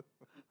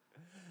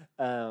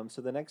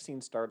 So the next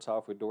scene starts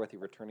off with Dorothy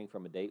returning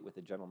from a date with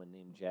a gentleman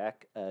named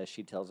Jack.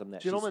 She tells him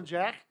that Gentleman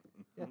Jack?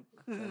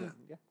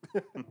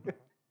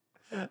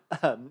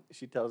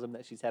 she tells him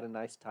that she's had a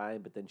nice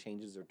time, but then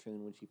changes her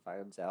tune when she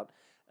finds out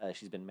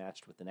she's been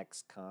matched with the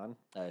next con.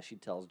 She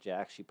tells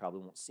Jack she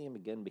probably won't see him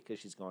again because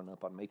she's going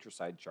up on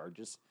matricide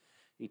charges.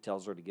 He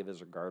tells her to give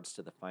his regards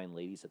to the fine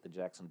ladies at the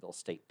Jacksonville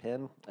State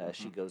Pen.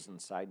 She goes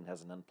inside and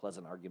has an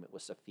unpleasant argument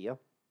with Sophia.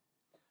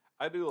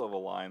 I do love a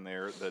line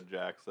there that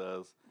Jack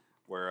says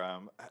where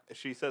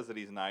she says that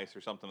he's nice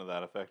or something to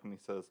that effect, and he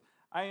says,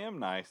 I am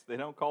nice. They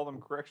don't call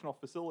them correctional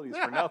facilities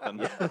for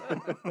nothing.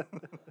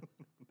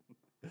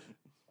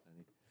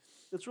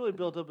 It's really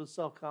built up his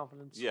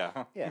self-confidence.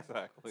 Yeah, Yeah.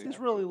 exactly. He's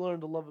really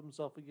learned to love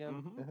himself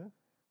again. Mhm.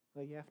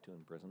 Well, you have to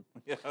in prison.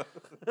 Yeah.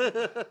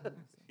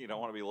 You don't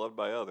want to be loved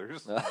by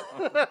others. You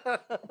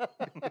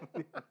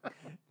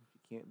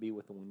can't be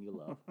with the one you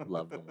love.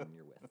 Love the one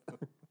you're with.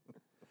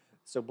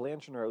 So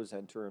Blanche and Rose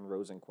enter, and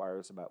Rose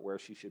inquires about where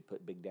she should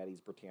put Big Daddy's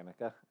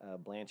Britannica.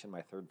 Blanche, in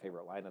my third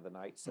favorite line of the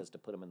night, says to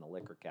put him in the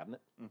liquor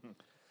cabinet.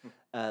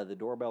 The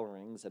doorbell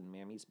rings, and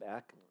Mammy's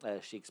back.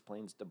 She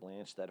explains to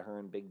Blanche that her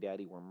and Big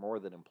Daddy were more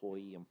than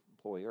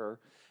employer.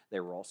 They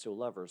were also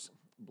lovers.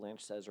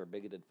 Blanche says her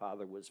bigoted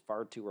father was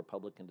far too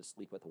Republican to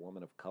sleep with a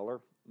woman of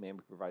color. Mammy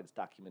provides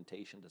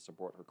documentation to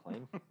support her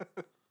claim.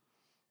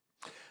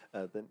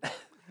 Then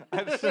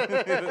This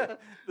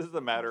is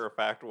a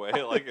matter-of-fact way,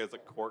 like it's a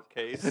court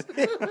case.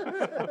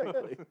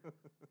 Exactly.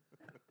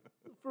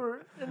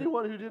 For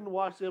anyone who didn't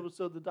watch the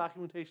episode, the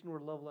documentation were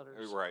love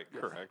letters. Right,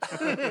 correct.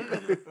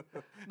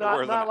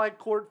 Not like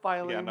court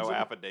filings. Yeah, no and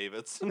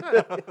affidavits.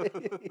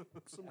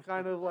 some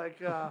kind of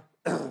like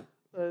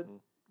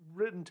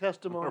written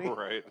testimony.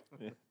 Right.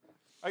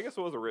 I guess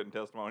it was a written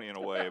testimony in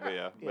a way, but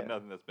Yeah.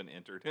 nothing that's been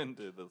entered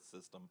into the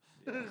system.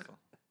 Yeah,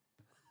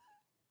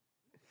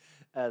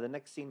 so. The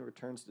next scene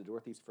returns to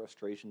Dorothy's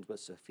frustrations with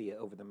Sophia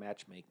over the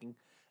matchmaking.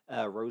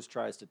 Rose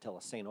tries to tell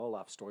a St.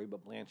 Olaf story,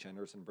 but Blanche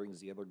enters and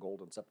brings the other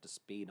Goldens up to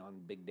speed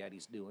on Big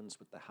Daddy's doings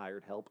with the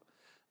hired help.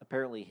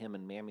 Apparently, him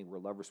and Mammy were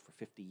lovers for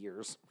 50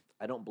 years.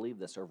 I don't believe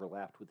this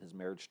overlapped with his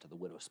marriage to the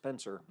widow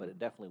Spencer, but it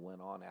definitely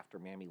went on after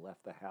Mammy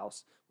left the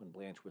house when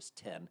Blanche was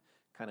 10.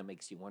 Kind of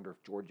makes you wonder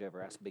if George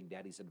ever asked Big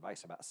Daddy's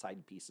advice about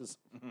side pieces.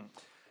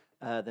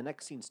 The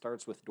next scene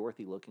starts with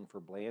Dorothy looking for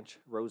Blanche.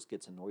 Rose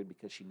gets annoyed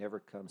because she never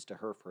comes to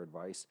her for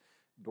advice.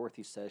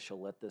 Dorothy says she'll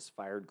let this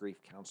fired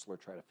grief counselor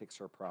try to fix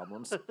her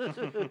problems.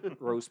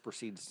 Rose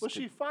proceeds Was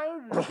to... she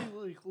fired or did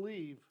she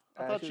leave?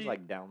 I thought she was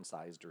like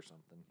downsized or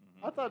something.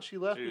 I thought she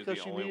left She was because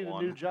the she only needed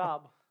one. a new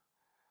job.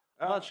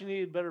 I thought she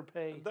needed better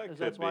pay. That could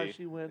That's why be.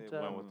 she went. It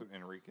went with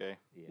Enrique.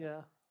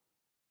 Yeah.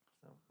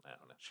 So, I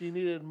don't know. She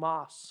needed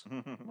moss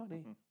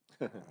money.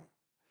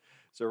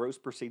 So Rose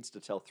proceeds to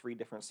tell 3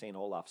 different St.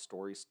 Olaf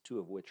stories, 2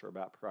 of which are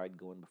about pride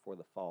going before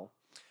the fall.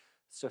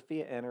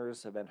 Sophia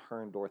enters, and then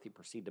her and Dorothy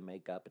proceed to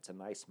make up. It's a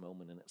nice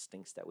moment, and it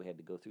stinks that we had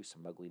to go through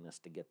some ugliness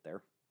to get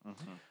there.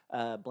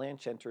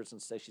 Blanche enters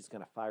and says she's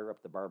going to fire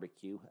up the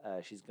barbecue.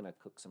 She's going to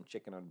cook some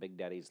chicken on Big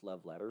Daddy's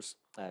love letters.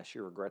 She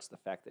regrets the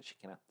fact that she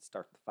cannot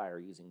start the fire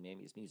using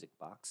Mammy's music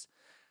box.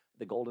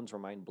 The Goldens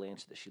remind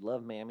Blanche that she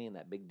loved Mammy and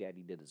that Big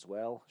Daddy did as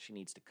well. She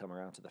needs to come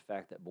around to the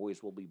fact that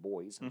boys will be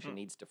boys, and she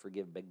needs to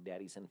forgive Big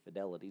Daddy's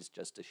infidelities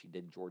just as she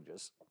did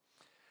George's.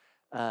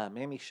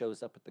 Mammy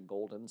shows up at the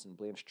Goldens, and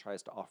Blanche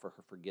tries to offer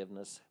her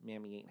forgiveness.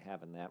 Mammy ain't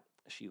having that.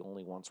 She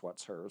only wants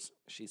what's hers.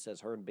 She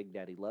says her and Big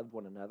Daddy loved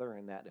one another,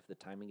 and that if the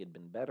timing had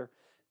been better,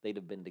 they'd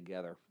have been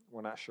together.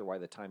 We're not sure why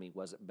the timing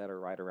wasn't better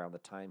right around the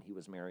time he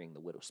was marrying the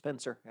widow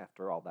Spencer.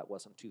 After all, that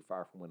wasn't too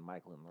far from when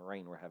Michael and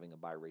Lorraine were having a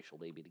biracial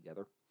baby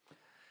together.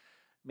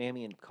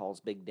 Mammy and calls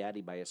Big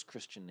Daddy by his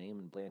Christian name,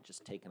 and Blanche is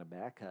taken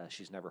aback.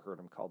 She's never heard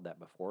him called that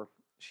before.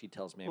 She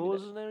tells Mammy What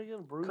was that his name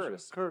again? Bruce?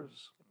 Curtis.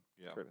 Curtis.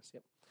 Yeah. Curtis,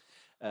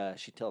 yep.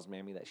 She tells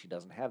Mammy that she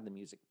doesn't have the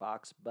music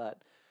box,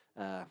 but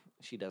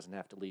she doesn't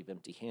have to leave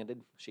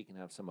empty-handed. She can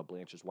have some of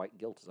Blanche's white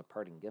guilt as a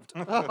parting gift.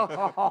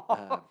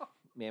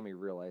 Mammy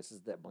realizes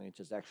that Blanche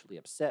is actually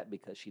upset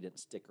because she didn't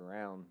stick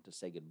around to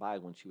say goodbye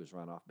when she was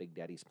run off Big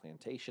Daddy's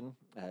plantation.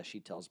 She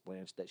tells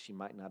Blanche that she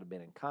might not have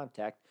been in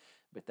contact,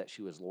 but that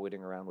she was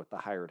loitering around with the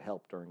hired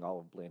help during all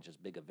of Blanche's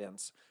big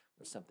events.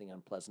 There's something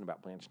unpleasant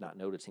about Blanche not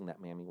noticing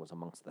that Mammy was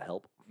amongst the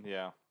help.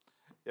 Yeah.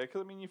 Yeah,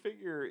 because, I mean, you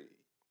figure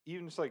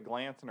even just like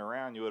glancing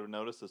around, you would have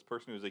noticed this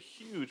person who was a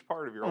huge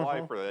part of your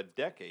life for a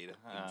decade.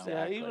 Exactly.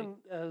 Yeah, even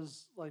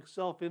as like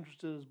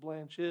self-interested as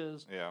Blanche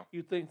is, Yeah.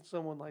 you'd think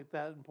someone like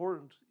that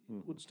important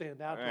would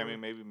stand out. To I her. mean,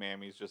 maybe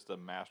Mammy's just a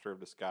master of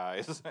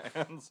disguise,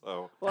 and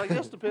so. Well, I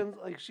guess depends.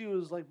 Like she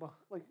was like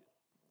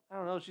I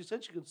don't know. She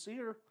said she could see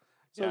her,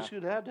 so Yeah. she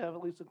would have to have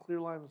at least a clear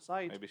line of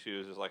sight. Maybe she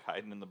was just like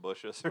hiding in the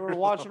bushes. Or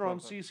watching her on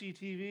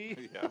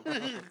CCTV.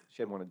 Yeah.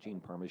 She had one of Jean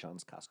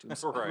Parmesan's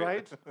costumes.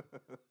 Right.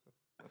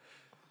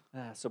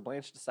 So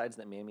Blanche decides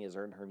that Mammy has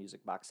earned her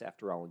music box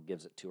after all and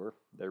gives it to her.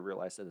 They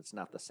realize that it's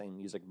not the same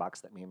music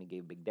box that Mammy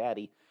gave Big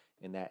Daddy,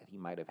 and that he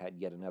might have had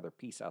yet another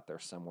piece out there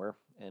somewhere.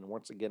 And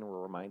once again, we're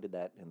reminded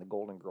that in the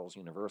Golden Girls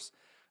universe,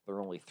 there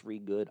are only 3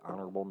 good,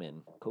 honorable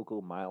men: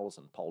 Coco, Miles,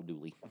 and Paul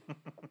Dooley.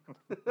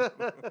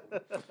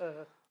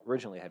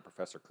 Originally, I had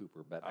Professor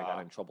Cooper, but I got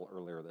in trouble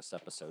earlier this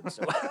episode,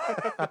 so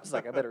I was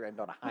like, I better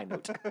end on a high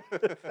note.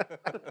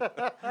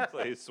 So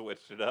he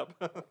switched it up.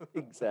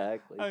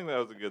 Exactly. I think that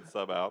was a good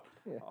sub out.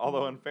 Yeah.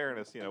 Although, in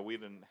fairness, we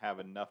didn't have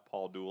enough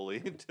Paul Dooley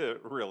to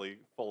really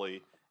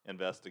fully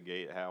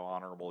investigate how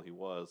honorable he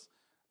was.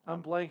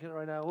 I'm blanking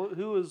right now.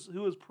 Who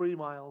was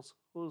pre-Miles?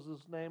 What was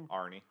his name?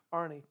 Arnie.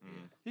 Arnie.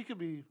 Mm. He could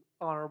be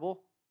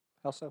honorable.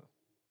 How so?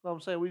 I'm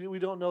saying we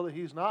don't know that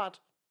he's not.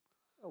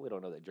 Oh, we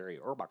don't know that Jerry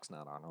Orbach's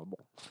not honorable.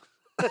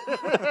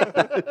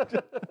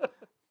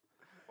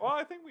 Well,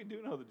 I think we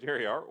do know that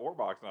Jerry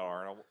Orbach's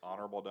not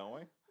honorable, don't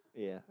we?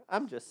 Yeah,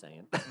 I'm just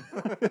saying.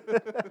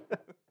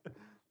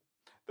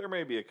 There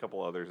may be a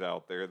couple others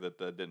out there that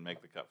didn't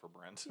make the cut for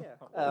Brent. Yeah.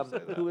 I'll say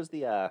that. Who was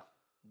the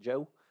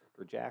Joe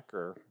or Jack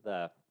or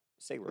the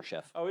sailor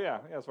chef? Oh yeah,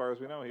 as far as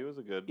we know, he was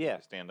a good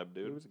stand-up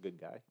dude. He was a good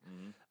guy.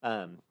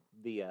 Mhm.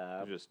 The He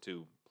was just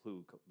too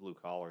blue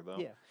collar though.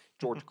 yeah,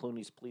 George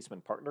Clooney's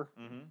policeman partner,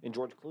 Mm-hmm. and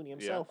George Clooney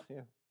himself.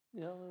 Yeah,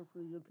 Yeah, they're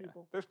pretty good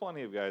people. There's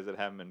plenty of guys that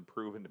haven't been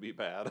proven to be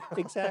bad.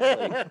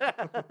 exactly.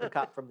 The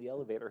cop from the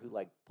elevator who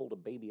pulled a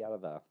baby out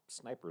of a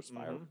sniper's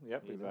fire. Mhm.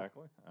 Yep, you know?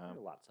 exactly. There are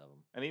lots of them.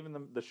 And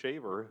even the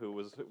shaver who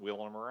was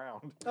wheeling him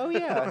around. Oh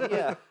yeah,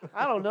 yeah.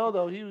 I don't know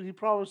though. He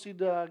promised he'd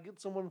get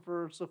someone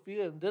for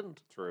Sophia and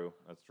didn't. True,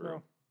 that's true.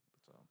 No.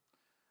 So,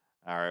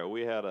 all right,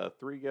 we had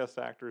 3 guest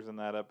actors in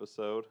that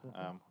episode.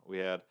 Mhm. We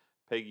had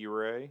Peggy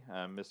Ray,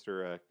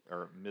 Mr.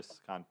 Or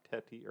Miss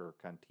Contetti or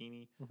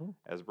Contini, Mhm.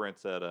 as Brent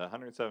said,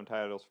 107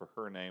 titles for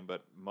her name,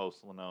 but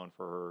most known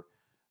for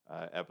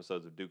her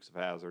episodes of Dukes of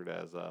Hazzard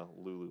as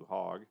Lulu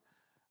Hogg.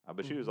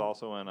 But she was Mhm.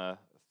 also in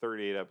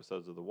 38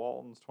 episodes of The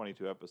Waltons,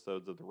 22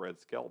 episodes of The Red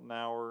Skelton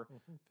Hour,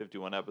 Mhm.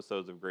 51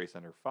 episodes of Grace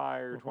Under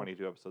Fire, Mhm.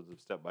 22 episodes of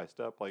Step by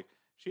Step.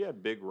 She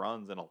had big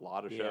runs in a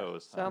lot of Yeah.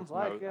 shows. Sounds I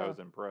like, was, yeah. I was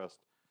impressed.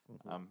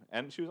 Mhm.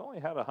 And she's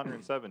only had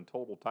 107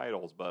 total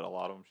titles, but a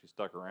lot of them she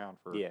stuck around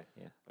for Yeah.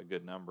 a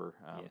good number.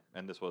 Yeah.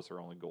 And this was her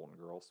only Golden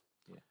Girls.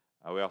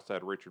 Yeah. We also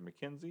had Richard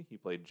McKenzie. He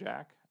played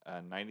Jack.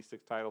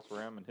 96 titles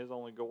for him and his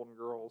only Golden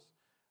Girls.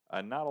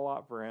 Not a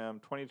lot for him.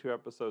 22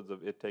 episodes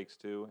of It Takes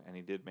Two, and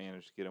he did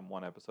manage to get him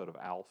 1 episode of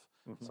Alf.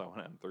 Mhm. So I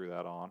went and threw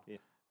that on. Yeah.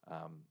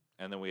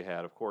 And then we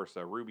had, of course,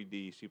 Ruby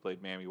Dee. She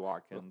played Mammy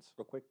Watkins.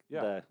 Real quick,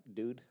 Yeah. the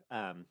dude.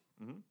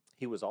 Mhm.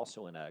 He was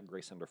also in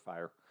Grace Under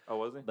Fire, Oh,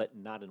 was he? but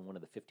not in one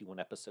of the 51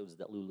 episodes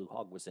that Lulu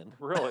Hogg was in.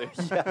 Really?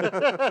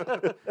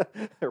 Yeah.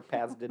 Their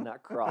paths did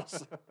not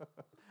cross.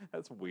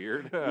 That's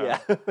weird. Yeah.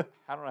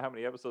 I don't know how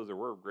many episodes there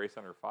were of Grace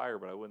Under Fire,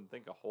 but I wouldn't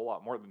think a whole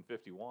lot more than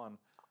 51.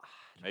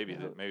 Maybe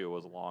know. maybe it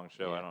was a long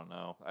show. I Yeah. don't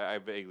know. I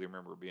vaguely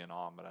remember it being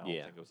on, but I don't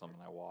Yeah. think it was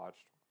something I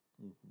watched.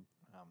 Mhm.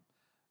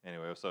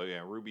 Anyway, so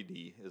yeah, Ruby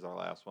Dee is our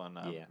last one.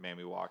 Yeah.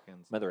 Mammy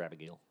Watkins. Mother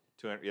Abigail.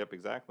 200. Yep,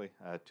 exactly.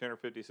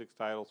 256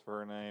 titles for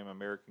her name.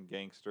 American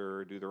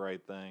Gangster, Do the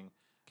Right Thing.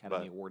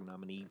 Academy But- Award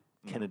nominee,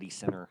 Mhm. Kennedy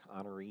Center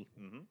honoree.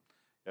 Hmm.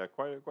 Yeah,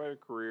 quite a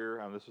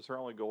career. This was her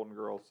only Golden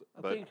Girls.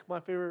 I But think my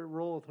favorite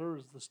role with her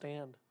is The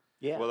Stand.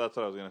 Yeah. well, that's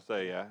what I was gonna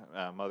say.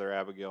 Yeah, Mother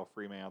Abigail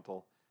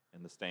Fremantle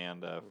in The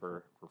Stand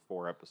for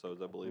 4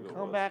 episodes, I believe it was.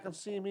 Come back and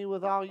see me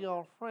with all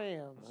your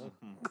friends.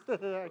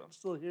 Mhm. I can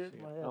still hear it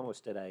in my head.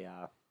 Almost did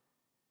a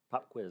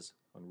pop quiz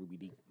on Ruby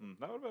Dee.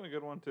 That would have been a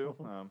good one too.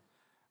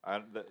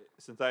 Mhm.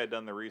 Since I had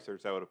done the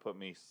research, that would have put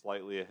me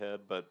slightly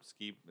ahead. But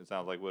Skeep, it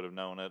sounds like, would have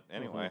known it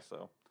anyway.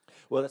 So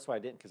Well, that's why I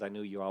didn't, because I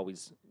knew you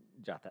always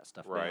jot that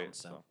stuff right, down.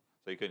 so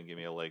you couldn't give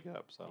me a leg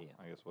up. So Yeah.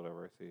 I guess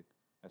whatever. I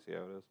see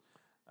how it is.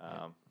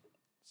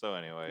 So you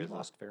anyways,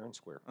 lost fair and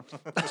square.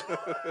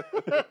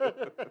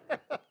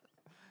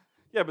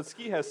 Yeah, but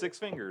Ski has 6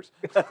 fingers.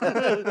 So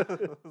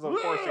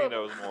of course he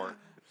knows more.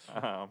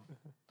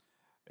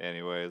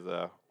 Anyways,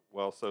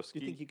 well, so Do Ski.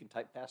 you think you can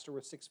type faster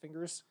with 6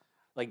 fingers?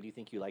 Like, do you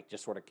think you like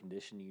just sort of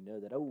condition? You know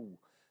that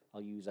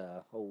I'll use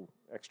a whole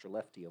extra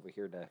lefty over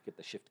here to get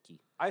the shift key.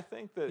 I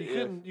think that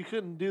You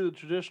couldn't do the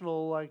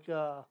traditional like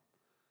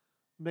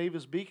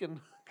Mavis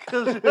Beacon.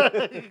 'Cause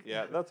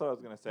yeah, that's what I was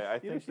gonna say. I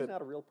You know think she's that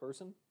not a real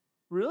person.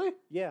 really?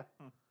 Yeah,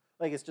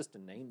 like it's just a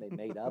name they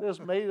made up. They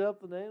just made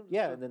up the name.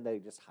 Yeah, and then they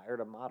just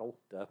hired a model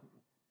to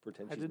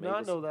pretend I she's did not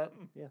Mavis. know that.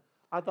 Yeah.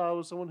 I thought it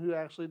was someone who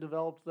actually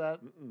developed that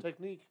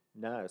technique.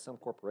 No, it was some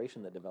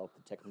corporation that developed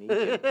the technique.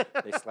 And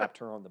they slapped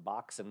her on the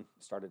box and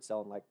started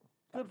selling like.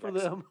 Good for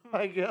objects. them,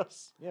 I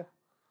guess. Yeah.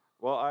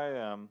 well,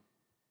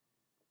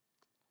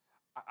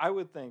 I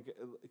would think,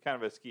 kind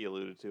of as Ski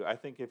alluded to, I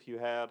think if you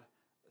had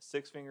a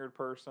 6-fingered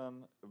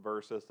person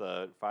versus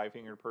a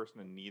 5-fingered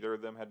person, and neither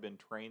of them had been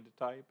trained to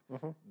type,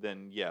 Mhm.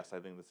 then yes, I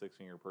think the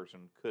 6-fingered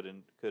person could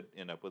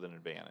end up with an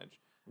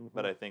advantage. Mm-hmm.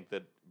 But I think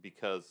that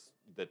because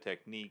the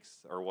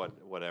techniques or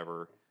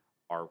whatever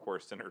are of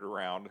course centered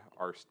around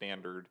our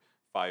standard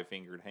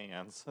 5-fingered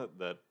hands,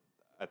 that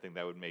I think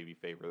that would maybe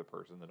favor the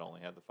person that only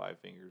had the 5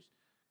 fingers.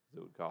 'Cause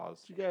it would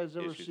cause Did you guys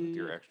ever issues see? with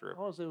your extra. I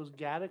want to say it was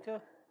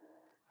Gattaca.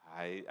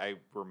 I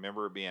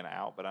remember it being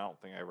out, but I don't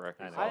think I ever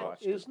actually I know. saw I it.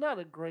 watched It's not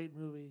a great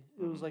movie.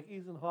 It was Mhm. like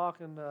Ethan Hawke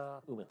and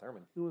Uma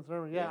Thurman. Uma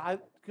Thurman. Yeah,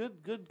 Yeah.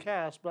 good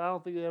cast, but I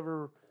don't think it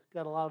ever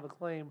got a lot of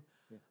acclaim.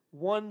 Yeah.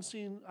 One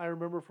scene I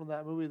remember from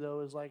that movie though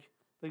is like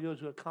they go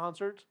to a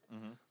concert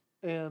Mm-hmm.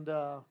 and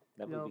That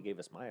you movie know, gave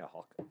us Maya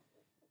Hawke.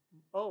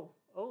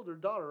 their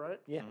daughter, right?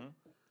 Yeah. Mm-hmm.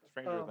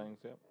 Stranger Um, Things.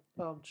 Yep.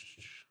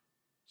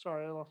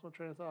 Sorry, I lost my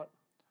train of thought.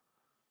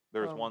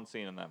 There was um, one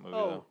scene in that movie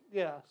Oh though.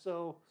 yeah,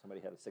 so Somebody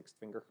had a 6th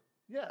finger.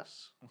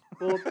 yes.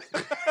 Well,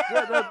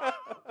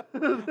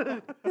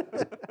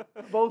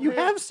 both You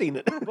hands- have seen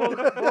it. both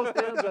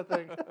hands, I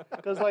think,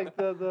 because like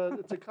the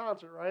it's a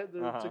concert, right?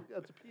 Uh-huh.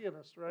 It's a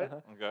pianist, right?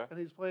 Uh-huh. Okay. And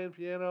he's playing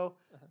piano,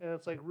 and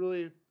it's like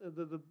really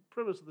the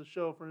premise of the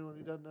show for anyone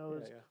who doesn't know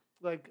is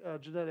like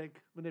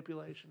genetic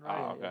manipulation, right?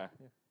 Oh, okay.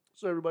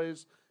 So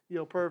everybody's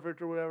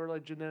perfect or whatever,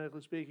 like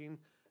genetically speaking.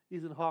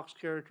 Ethan Hawke's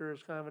character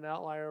is kind of an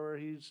outlier where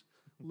he's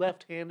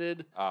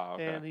left-handed Oh,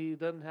 okay. and he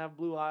doesn't have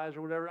blue eyes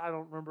or whatever. I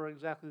don't remember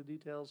exactly the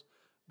details,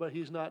 but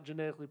he's not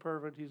genetically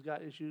perfect. He's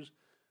got issues,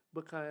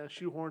 but kind of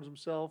shoehorns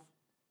himself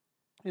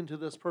into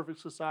this perfect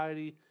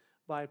society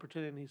by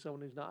pretending he's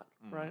someone he's not,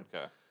 right?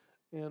 Okay.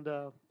 And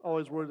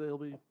always worried that he'll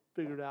be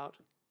figured out.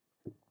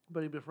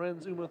 But he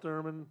befriends Uma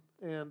Thurman,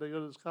 and they go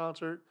to this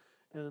concert,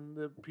 and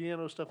the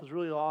piano stuff is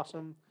really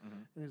awesome.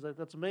 Mhm. And he's like,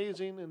 "That's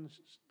amazing!" And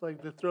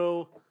like they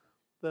throw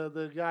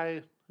the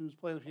guy who's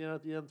playing the piano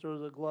at the end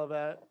throws a glove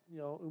at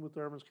Uma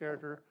Thurman's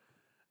character,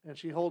 and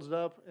she holds it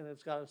up, and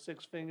it's got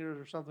 6 fingers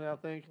or something, I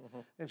think.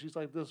 Mhm. And she's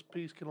like, "This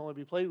piece can only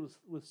be played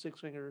with 6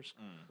 fingers,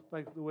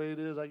 like the way it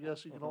is. I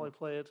guess you can only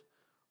play it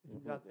if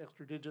you've got the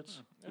extra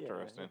digits."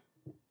 Interesting.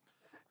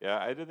 Yeah,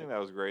 I did think that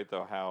was great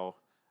though. How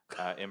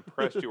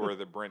impressed you were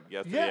that Brent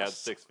guessed that he had Yes.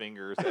 6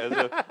 fingers, as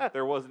if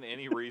there wasn't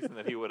any reason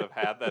that he would have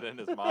had that in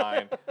his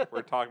mind.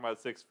 We're talking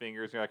about 6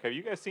 fingers. And you're like, have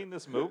you guys seen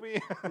this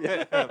movie? and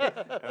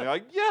they're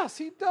like, yes,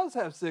 he does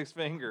have 6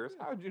 fingers.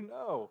 How'd you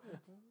know?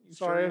 You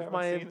sure Sorry you if haven't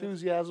my seen it?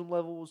 enthusiasm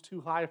level was too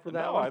high for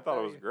that No, one. I thought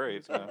it was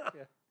great. Yeah.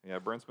 Yeah,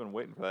 Brent's been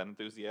waiting for that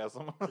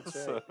enthusiasm.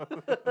 That's So-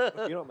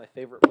 You know what my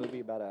favorite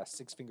movie about a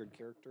 6-fingered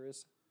character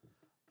is?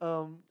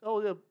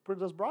 Oh yeah,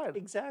 Princess Bride.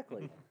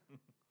 Exactly.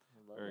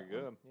 Very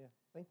good. Yeah,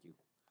 thank you.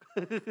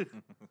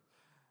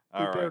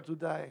 All Prepare right. to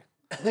die.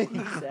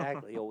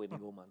 Exactly. Oh,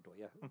 Inigo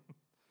Montoya.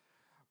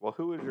 Well,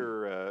 who was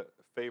your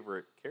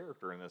favorite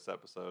character in this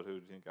episode? Who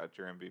do you think got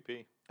your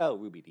MVP? Oh,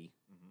 Ruby D.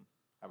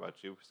 How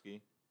about you,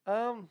 Ski?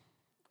 I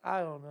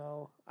don't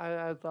know.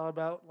 I thought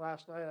about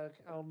last night.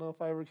 I don't know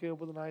if I ever came up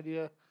with an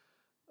idea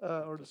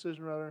or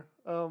decision rather.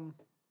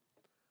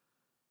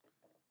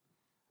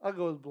 I'll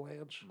go with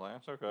Blanche.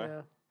 Blanche. Okay.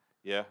 Yeah,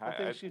 Yeah, I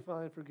think she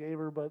finally forgave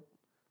her, but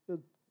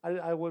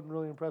I wasn't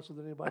really impressed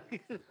with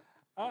anybody.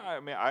 I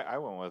mean, I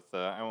went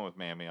with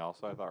Mammy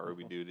also. I thought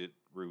Ruby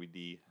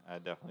D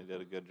definitely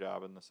did a good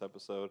job in this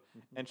episode,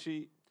 and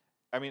she.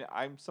 I mean,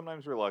 I'm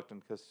sometimes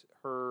reluctant because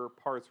her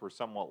parts were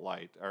somewhat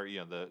light, or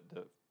the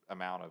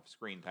amount of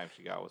screen time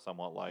she got was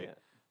somewhat light. Yeah.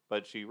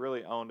 But she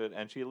really owned it,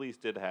 and she at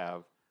least did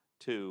have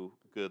 2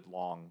 good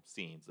long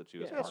scenes that she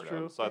was Yeah. That's part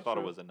true, of. So I that's thought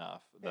true. it was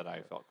enough that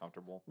I felt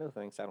comfortable. No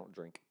thanks, I don't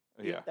drink.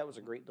 Yeah. That was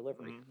a great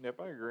delivery. Yep,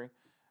 I agree.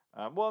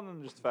 Well, and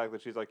then just the fact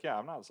that she's like, yeah,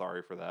 I'm not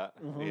sorry for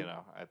that.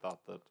 Mhm. I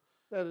thought that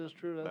That is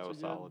true. That's that was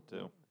a good, solid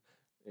too.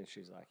 And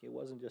she's like, it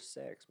wasn't just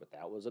sex, but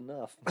that was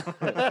enough.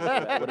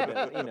 That would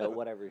have been,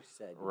 whatever she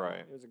said. Right.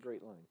 It was a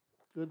great line.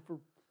 Good for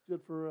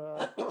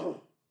the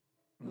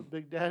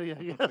Big Daddy,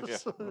 I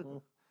guess.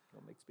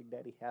 What makes Big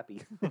Daddy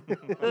happy?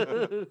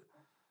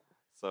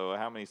 So,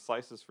 how many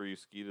slices for you,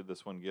 Ski, did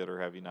this one get,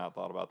 or have you not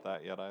thought about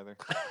that yet either?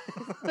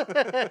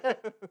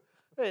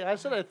 Hey, I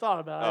said I thought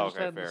about it. I just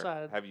okay, hadn't fair.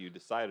 decided. Have you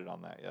decided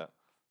on that yet?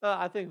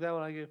 I think that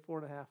one I gave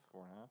 4.5.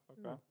 4.5.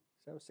 Okay.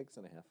 So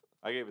 6.5.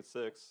 I gave it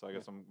 6. So I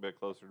guess I'm a bit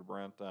closer to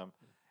Brent.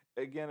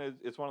 again,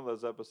 it's one of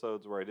those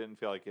episodes where I didn't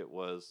feel like it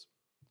was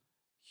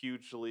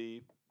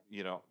hugely,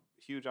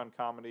 huge on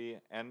comedy.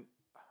 And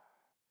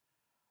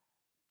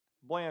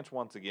Blanche,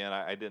 once again,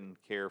 I didn't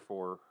care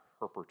for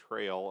her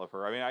portrayal of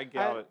her. I mean, I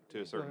got it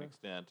to a certain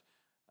extent,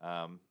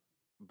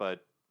 but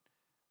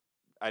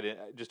I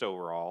didn't. Just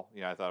overall,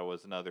 I thought it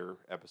was another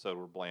episode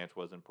where Blanche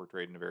wasn't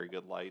portrayed in a very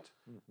good light,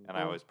 and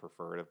I always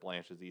prefer it if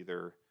Blanche is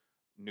either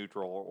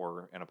neutral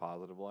or in a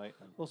positive light.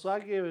 Well, so I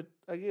gave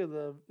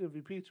the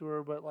MVP to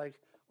her, but like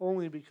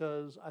only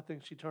because I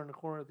think she turned the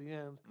corner at the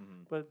end.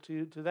 Mm-hmm. But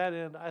to that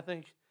end, I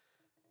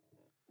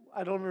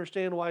don't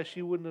understand why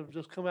she wouldn't have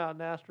just come out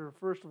and asked her,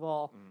 first of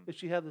all, if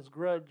she had this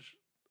grudge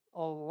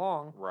all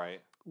along,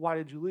 Right. why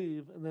did you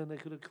leave? And then they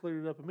could have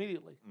cleared it up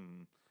immediately.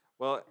 Mm.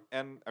 Well,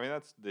 and I mean,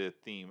 that's the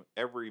theme.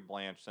 Every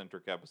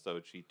Blanche-centric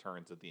episode, she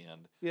turns at the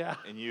end. Yeah.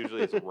 And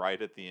usually it's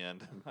right at the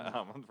end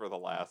for the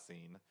last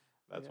scene.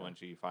 That's when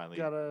she finally...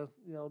 Gotta,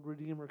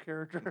 redeem her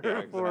character. Yeah,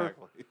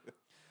 exactly.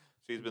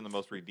 She's been the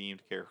most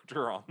redeemed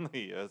character on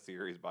the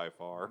series by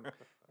far. I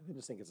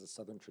just think it's a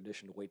Southern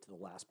tradition to wait to the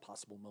last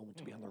possible moment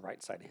to be on the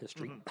right side of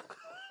history.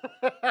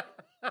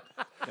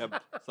 Yeah,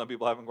 some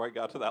people haven't quite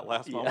got to that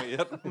last moment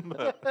yet.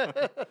 but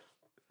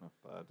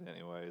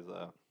anyways,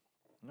 all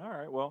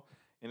right. Well,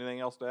 anything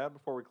else to add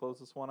before we close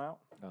this one out?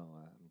 Oh,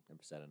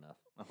 I've said enough.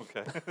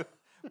 Okay.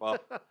 Well,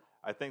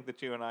 I think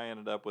that you and I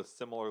ended up with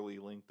similarly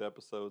linked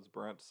episodes,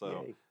 Brent.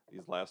 So Yay.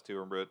 these last two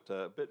are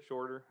a bit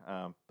shorter,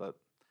 but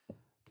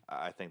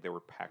I think they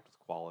were packed with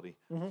quality.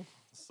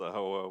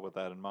 So with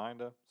that in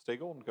mind, stay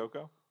golden,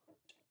 Coco.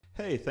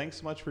 Hey, thanks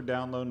so much for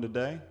downloading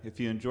today. If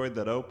you enjoyed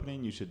that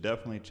opening, you should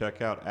definitely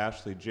check out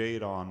Ashley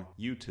Jade on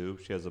YouTube.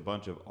 She has a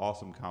bunch of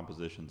awesome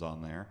compositions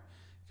on there.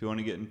 If you want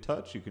to get in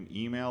touch, you can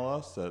email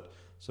us at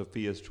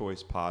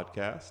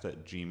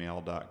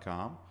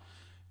sophiaschoicepodcast@gmail.com.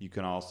 You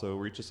can also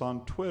reach us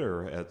on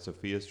Twitter at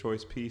Sophia's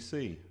Choice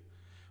PC.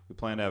 We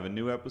plan to have a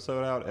new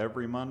episode out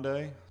every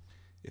Monday.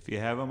 If you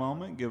have a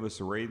moment, give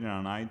us a rating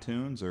on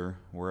iTunes or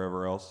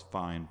wherever else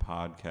fine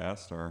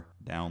podcasts are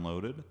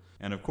downloaded.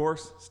 And of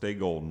course, stay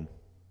golden.